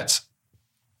 And yet,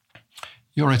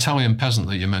 your Italian peasant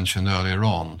that you mentioned earlier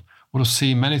on would have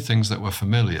seen many things that were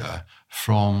familiar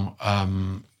from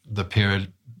the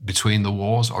period between the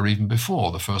wars or even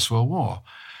before the First World War.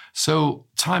 So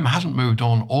time hadn't moved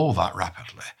on all that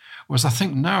rapidly. Whereas I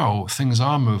think now things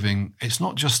are moving, it's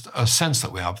not just a sense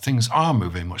that we have, things are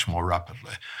moving much more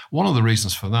rapidly. One of the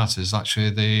reasons for that is actually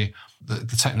the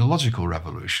technological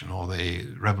revolution, or the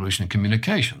revolution in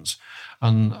communications.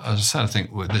 And as I said, I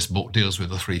think this book deals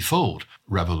with a threefold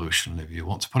revolution, if you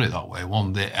want to put it that way.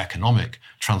 One, the economic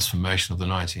transformation of the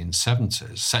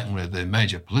 1970s. Secondly, the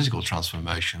major political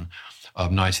transformation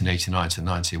of 1989 to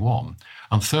 91.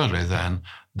 And thirdly, then,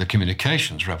 the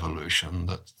communications revolution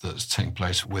that's taking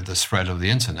place with the spread of the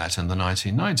internet in the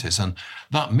 1990s. And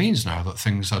that means now that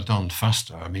things are done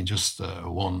faster. I mean, just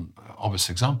one obvious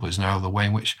example is now the way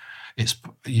in which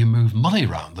you move money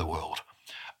around the world.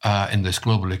 In this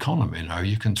global economy now,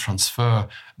 you can transfer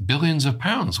billions of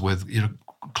pounds with a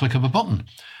click of a button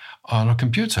on a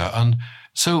computer. And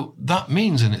so that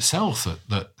means in itself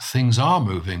that things are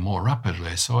moving more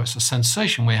rapidly. So it's a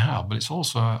sensation we have, but it's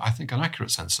also, I think, an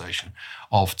accurate sensation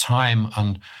of time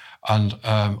and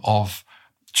of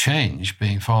change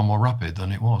being far more rapid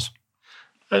than it was.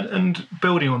 And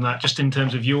building on that, just in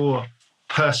terms of your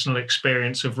personal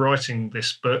experience of writing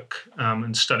this book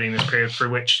and studying this period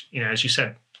through which, as you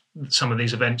said, some of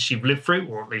these events you've lived through,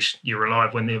 or at least you were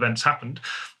alive when the events happened,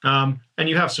 and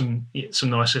you have some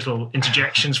nice little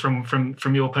interjections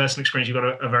from your personal experience. You've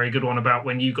got a very good one about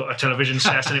when you got a television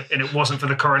set and it wasn't for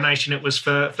the coronation, it was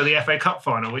for the FA Cup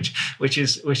final, which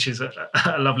is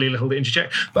a lovely little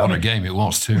interjection. But what a game it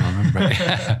was too, I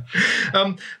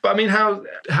remember. But I mean,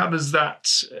 how does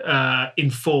that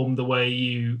inform the way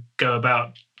you go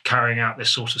about carrying out this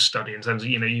sort of study in terms of,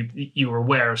 you were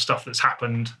aware of stuff that's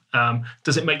happened.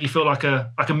 Does it make you feel like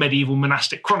a medieval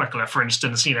monastic chronicler, for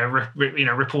instance,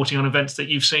 reporting on events that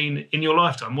you've seen in your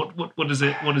lifetime? What does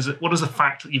the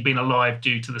fact that you've been alive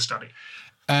do to the study?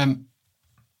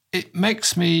 It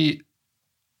makes me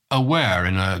aware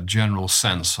in a general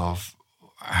sense of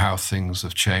how things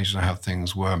have changed and how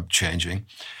things were changing.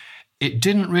 It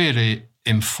didn't really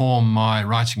inform my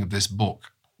writing of this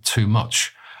book too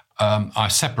much. I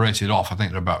separated off, I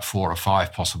think there are about 4 or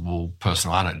 5 possible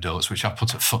personal anecdotes, which I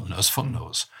put at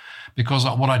footnotes, because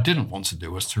what I didn't want to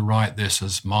do was to write this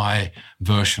as my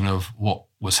version of what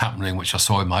was happening, which I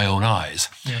saw in my own eyes,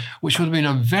 which would have been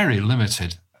a very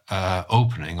limited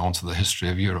opening onto the history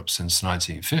of Europe since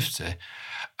 1950,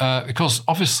 because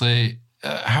obviously,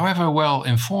 however well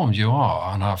informed you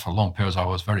are, and for long periods I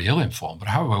was very ill informed, but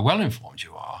however well informed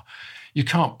you are, you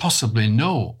can't possibly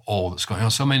know all that's going on.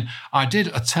 So, I did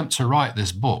attempt to write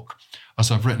this book,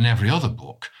 as I've written every other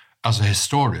book, as a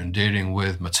historian dealing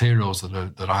with materials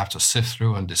that I have to sift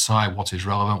through and decide what is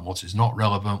relevant, what is not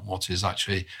relevant, what is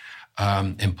actually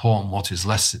important, what is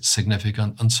less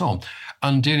significant, and so on.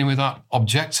 And dealing with that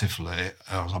objectively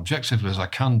as I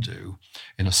can do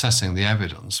in assessing the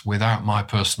evidence without my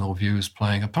personal views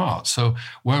playing a part. So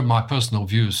where my personal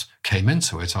views came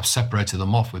into it, I've separated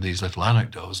them off with these little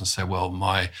anecdotes and said, well,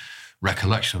 my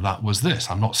recollection of that was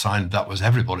this. I'm not saying that was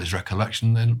everybody's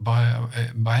recollection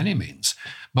by any means.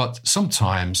 But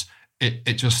sometimes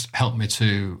it just helped me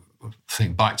to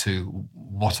think back to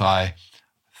what I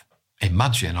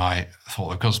imagine I thought,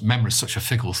 because memory is such a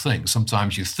fickle thing.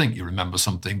 Sometimes you think you remember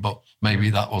something, but maybe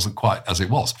that wasn't quite as it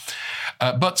was.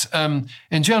 But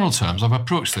in general terms, I've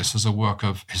approached this as a work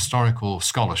of historical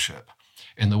scholarship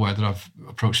in the way that I've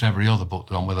approached every other book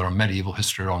done, whether on medieval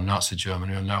history or on Nazi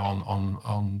Germany or now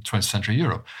on 20th century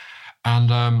Europe.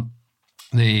 And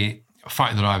the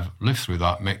fact that I've lived through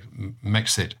that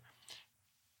makes it,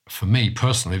 for me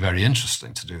personally, very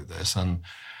interesting to do this. And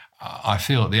I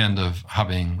feel at the end of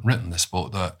having written this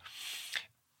book that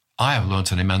I have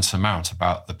learnt an immense amount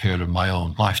about the period of my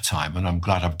own lifetime, and I'm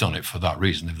glad I've done it for that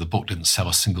reason. If the book didn't sell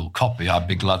a single copy, I'd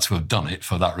be glad to have done it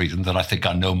for that reason, that I think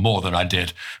I know more than I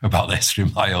did about the history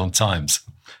of my own times.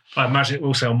 I imagine it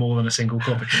will sell more than a single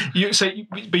copy.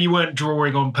 But you weren't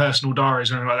drawing on personal diaries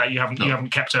or anything like that? You haven't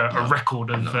kept a record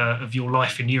of your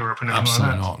life in Europe and anything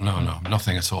Absolutely like that? Absolutely not. No,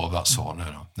 nothing at all of that sort.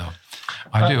 No.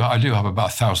 I do have about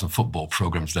 1,000 football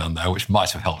programmes down there, which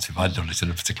might have helped if I'd done it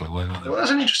in a particular way. Well,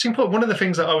 that's an interesting point. One of the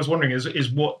things that I was wondering is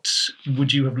what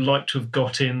would you have liked to have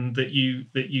got in that you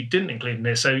didn't include in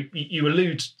this? So you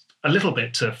allude a little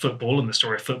bit to football and the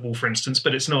story of football, for instance,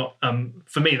 but it's not,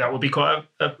 for me, that would be quite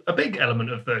a big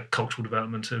element of the cultural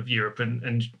development of Europe,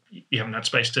 and you haven't had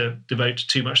space to devote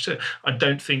too much to it. I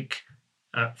don't think,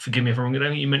 forgive me if I'm wrong, I don't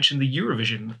think you mentioned the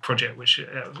Eurovision project, which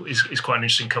is quite an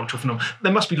interesting cultural phenomenon.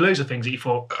 There must be loads of things that you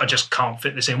thought, I just can't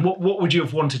fit this in. What would you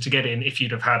have wanted to get in if you'd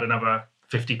have had another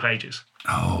 50 pages?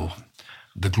 Oh,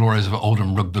 the glories of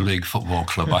Oldham Rugby League Football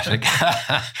Club, I think,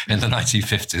 in the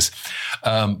 1950s.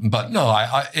 But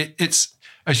no, it's,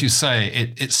 as you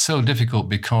say, it's so difficult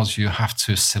because you have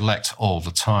to select all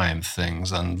the time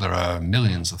things, and there are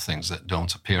millions of things that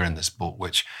don't appear in this book,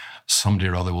 which somebody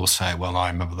or other will say, well, I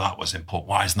remember that was important.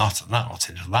 Why is that not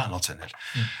in it, that not in it?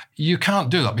 Mm. You can't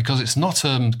do that because it's not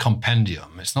a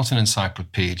compendium. It's not an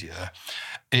encyclopedia.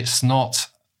 It's not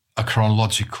a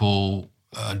chronological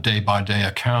day-by-day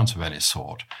account of any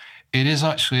sort. It is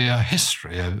actually a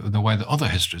history, the way that other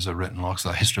histories are written, like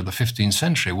the history of the 15th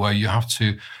century, where you have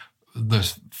to, there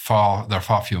are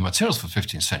far fewer materials for the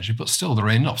 15th century, but still there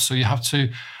are enough. So you have to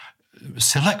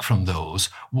select from those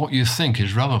what you think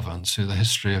is relevant to the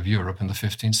history of Europe in the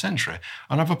 15th century.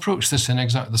 And I've approached this in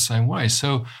exactly the same way.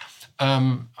 So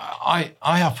I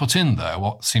have put in there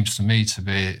what seems to me to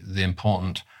be the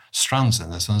important strands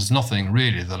in this, and there's nothing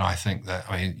really that I think that,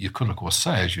 I mean, you could of course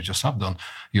say, as you just have done,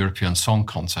 European Song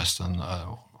Contest and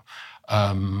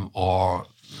or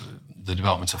the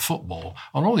development of football,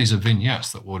 and all these are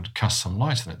vignettes that would cast some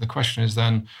light on it. The question is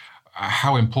then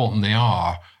how important they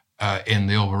are in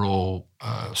the overall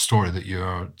story that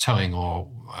you're telling, or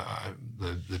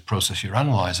the process you're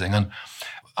analysing. And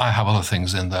I have other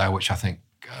things in there which I think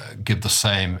give the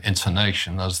same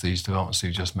intonation as these developments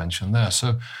you just mentioned there.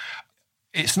 So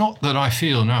it's not that I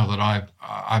feel now that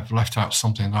I've left out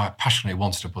something that I passionately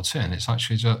wanted to put in. It's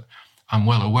actually that I'm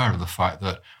well aware of the fact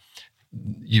that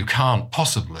you can't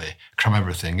possibly cram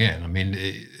everything in. I mean,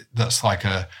 that's like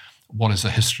what is a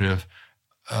history of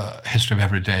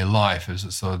everyday life? Is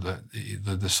it so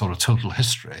the sort of total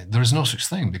history? There is no such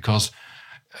thing, because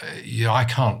I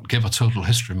can't give a total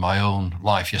history of my own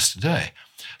life yesterday.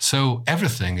 So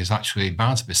everything is actually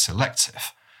bound to be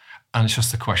selective. And it's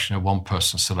just a question of one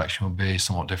person's selection will be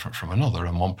somewhat different from another,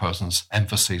 and one person's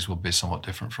emphases will be somewhat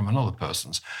different from another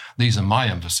person's. These are my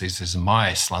emphases, this is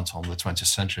my slant on the 20th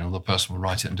century, and another person will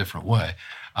write it in a different way.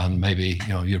 And maybe,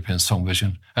 European Song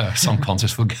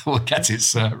Contest will get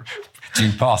its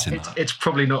due part in that. It's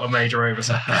probably not a major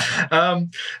oversight.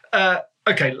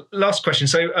 Okay, last question.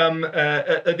 So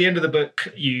at the end of the book,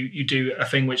 you do a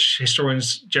thing which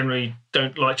historians generally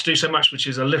don't like to do so much, which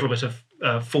is a little bit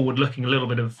of forward-looking, a little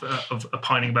bit of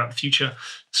opining about the future.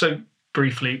 So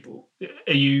briefly,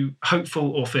 are you hopeful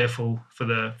or fearful for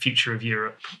the future of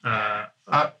Europe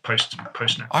post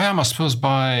now? I am, I suppose,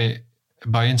 by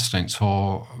instinct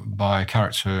or by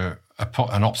character,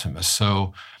 an optimist.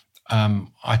 So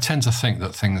I tend to think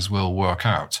that things will work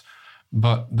out.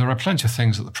 But there are plenty of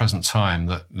things at the present time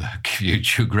that give you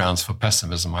due grounds for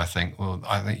pessimism, I think. Well,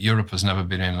 I think Europe has never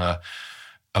been in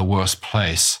a worse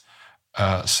place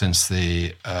since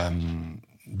the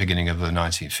beginning of the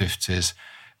 1950s.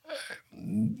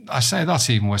 I say that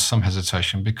even with some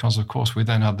hesitation because, of course, we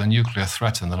then had the nuclear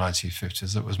threat in the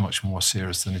 1950s that was much more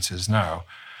serious than it is now.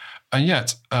 And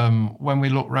yet, when we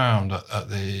look round at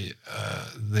the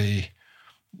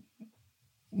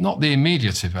not the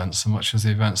immediate events so much as the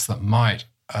events that might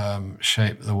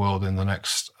shape the world in the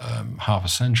next half a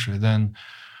century, then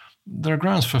there are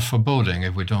grounds for foreboding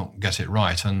if we don't get it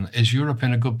right. And is Europe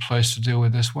in a good place to deal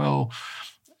with this? Well,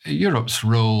 Europe's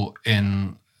role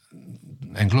in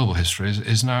global history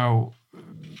is now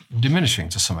diminishing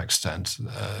to some extent.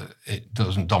 It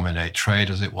doesn't dominate trade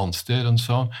as it once did and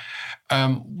so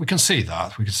on. We can see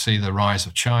that. We can see the rise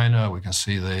of China. We can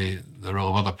see the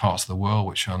role of other parts of the world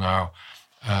which are now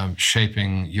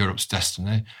shaping Europe's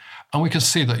destiny. And we can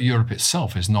see that Europe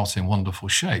itself is not in wonderful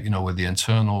shape, with the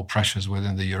internal pressures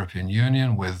within the European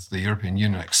Union, with the European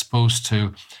Union exposed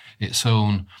to its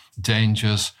own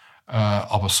dangers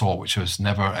of a sort which was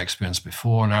never experienced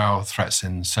before. Now threats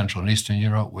in Central and Eastern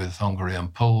Europe with Hungary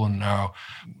and Poland now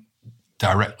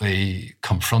directly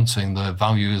confronting the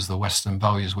values, the Western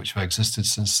values which have existed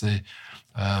since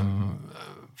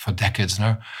for decades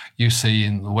now. You see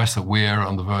in the West that we're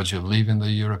on the verge of leaving the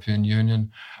European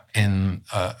Union. In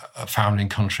a founding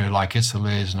country like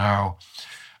Italy is now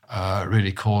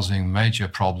really causing major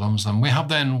problems. And we have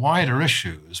then wider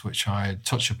issues, which I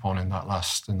touch upon in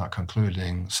that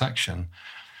concluding section.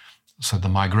 So the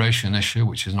migration issue,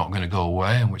 which is not going to go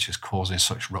away and which is causing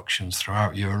such ructions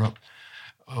throughout Europe.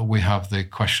 We have the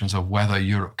questions of whether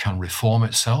Europe can reform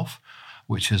itself,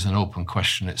 which is an open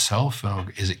question itself.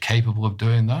 Is it capable of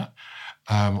doing that,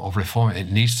 of reforming? It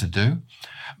needs to do.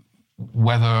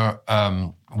 Whether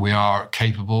we are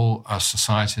capable as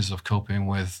societies of coping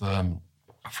with,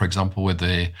 for example, with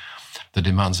the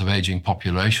demands of aging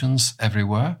populations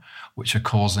everywhere, which are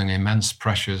causing immense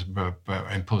pressures,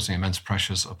 imposing immense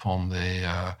pressures upon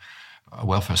the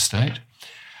welfare state.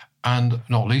 And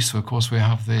not least, of course, we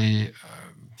have the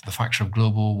factor of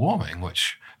global warming,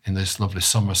 which in this lovely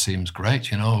summer seems great.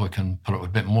 We can put up a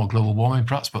bit more global warming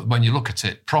perhaps, but when you look at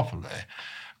it properly,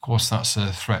 of course, that's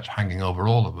a threat hanging over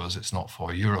all of us. It's not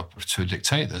for Europe to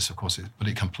dictate this, of course, but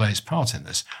it can play its part in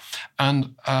this.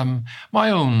 And my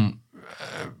own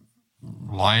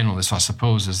line on this, I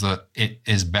suppose, is that it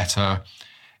is better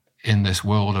in this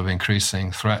world of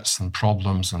increasing threats and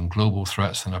problems and global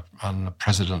threats and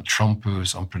President Trump,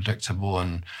 who's unpredictable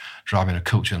and driving a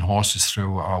coach and horses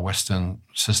through our Western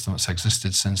system that's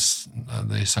existed since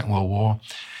the Second World War.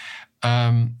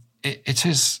 It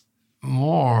is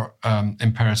more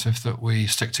imperative that we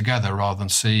stick together rather than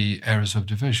see areas of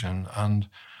division. And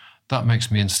that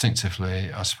makes me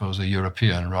instinctively, I suppose, a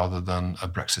European rather than a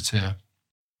Brexiteer.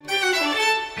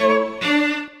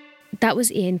 That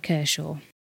was Ian Kershaw.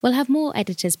 We'll have more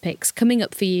editors' picks coming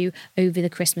up for you over the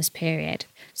Christmas period,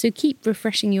 so keep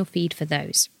refreshing your feed for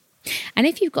those. And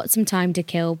if you've got some time to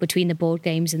kill between the board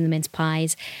games and the mince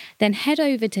pies, then head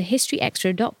over to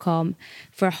historyextra.com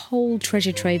for a whole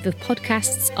treasure trove of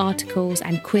podcasts, articles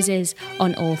and quizzes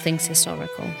on all things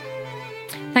historical.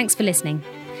 Thanks for listening.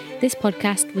 This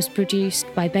podcast was produced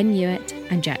by Ben Hewitt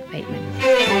and Jack Bateman.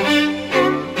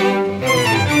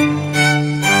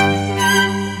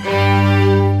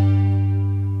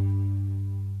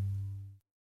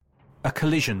 A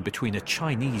collision between a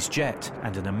Chinese jet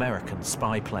and an American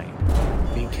spy plane.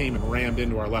 He came and rammed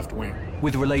into our left wing.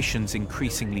 With relations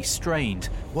increasingly strained,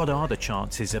 what are the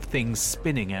chances of things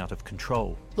spinning out of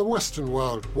control? The Western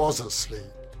world was asleep.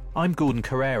 I'm Gordon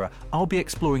Carrera. I'll be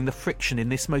exploring the friction in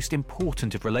this most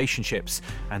important of relationships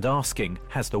and asking,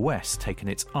 has the West taken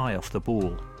its eye off the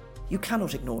ball? You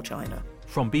cannot ignore China.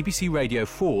 From BBC Radio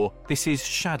 4, this is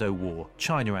Shadow War,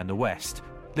 China and the West.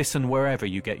 Listen wherever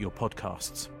you get your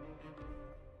podcasts.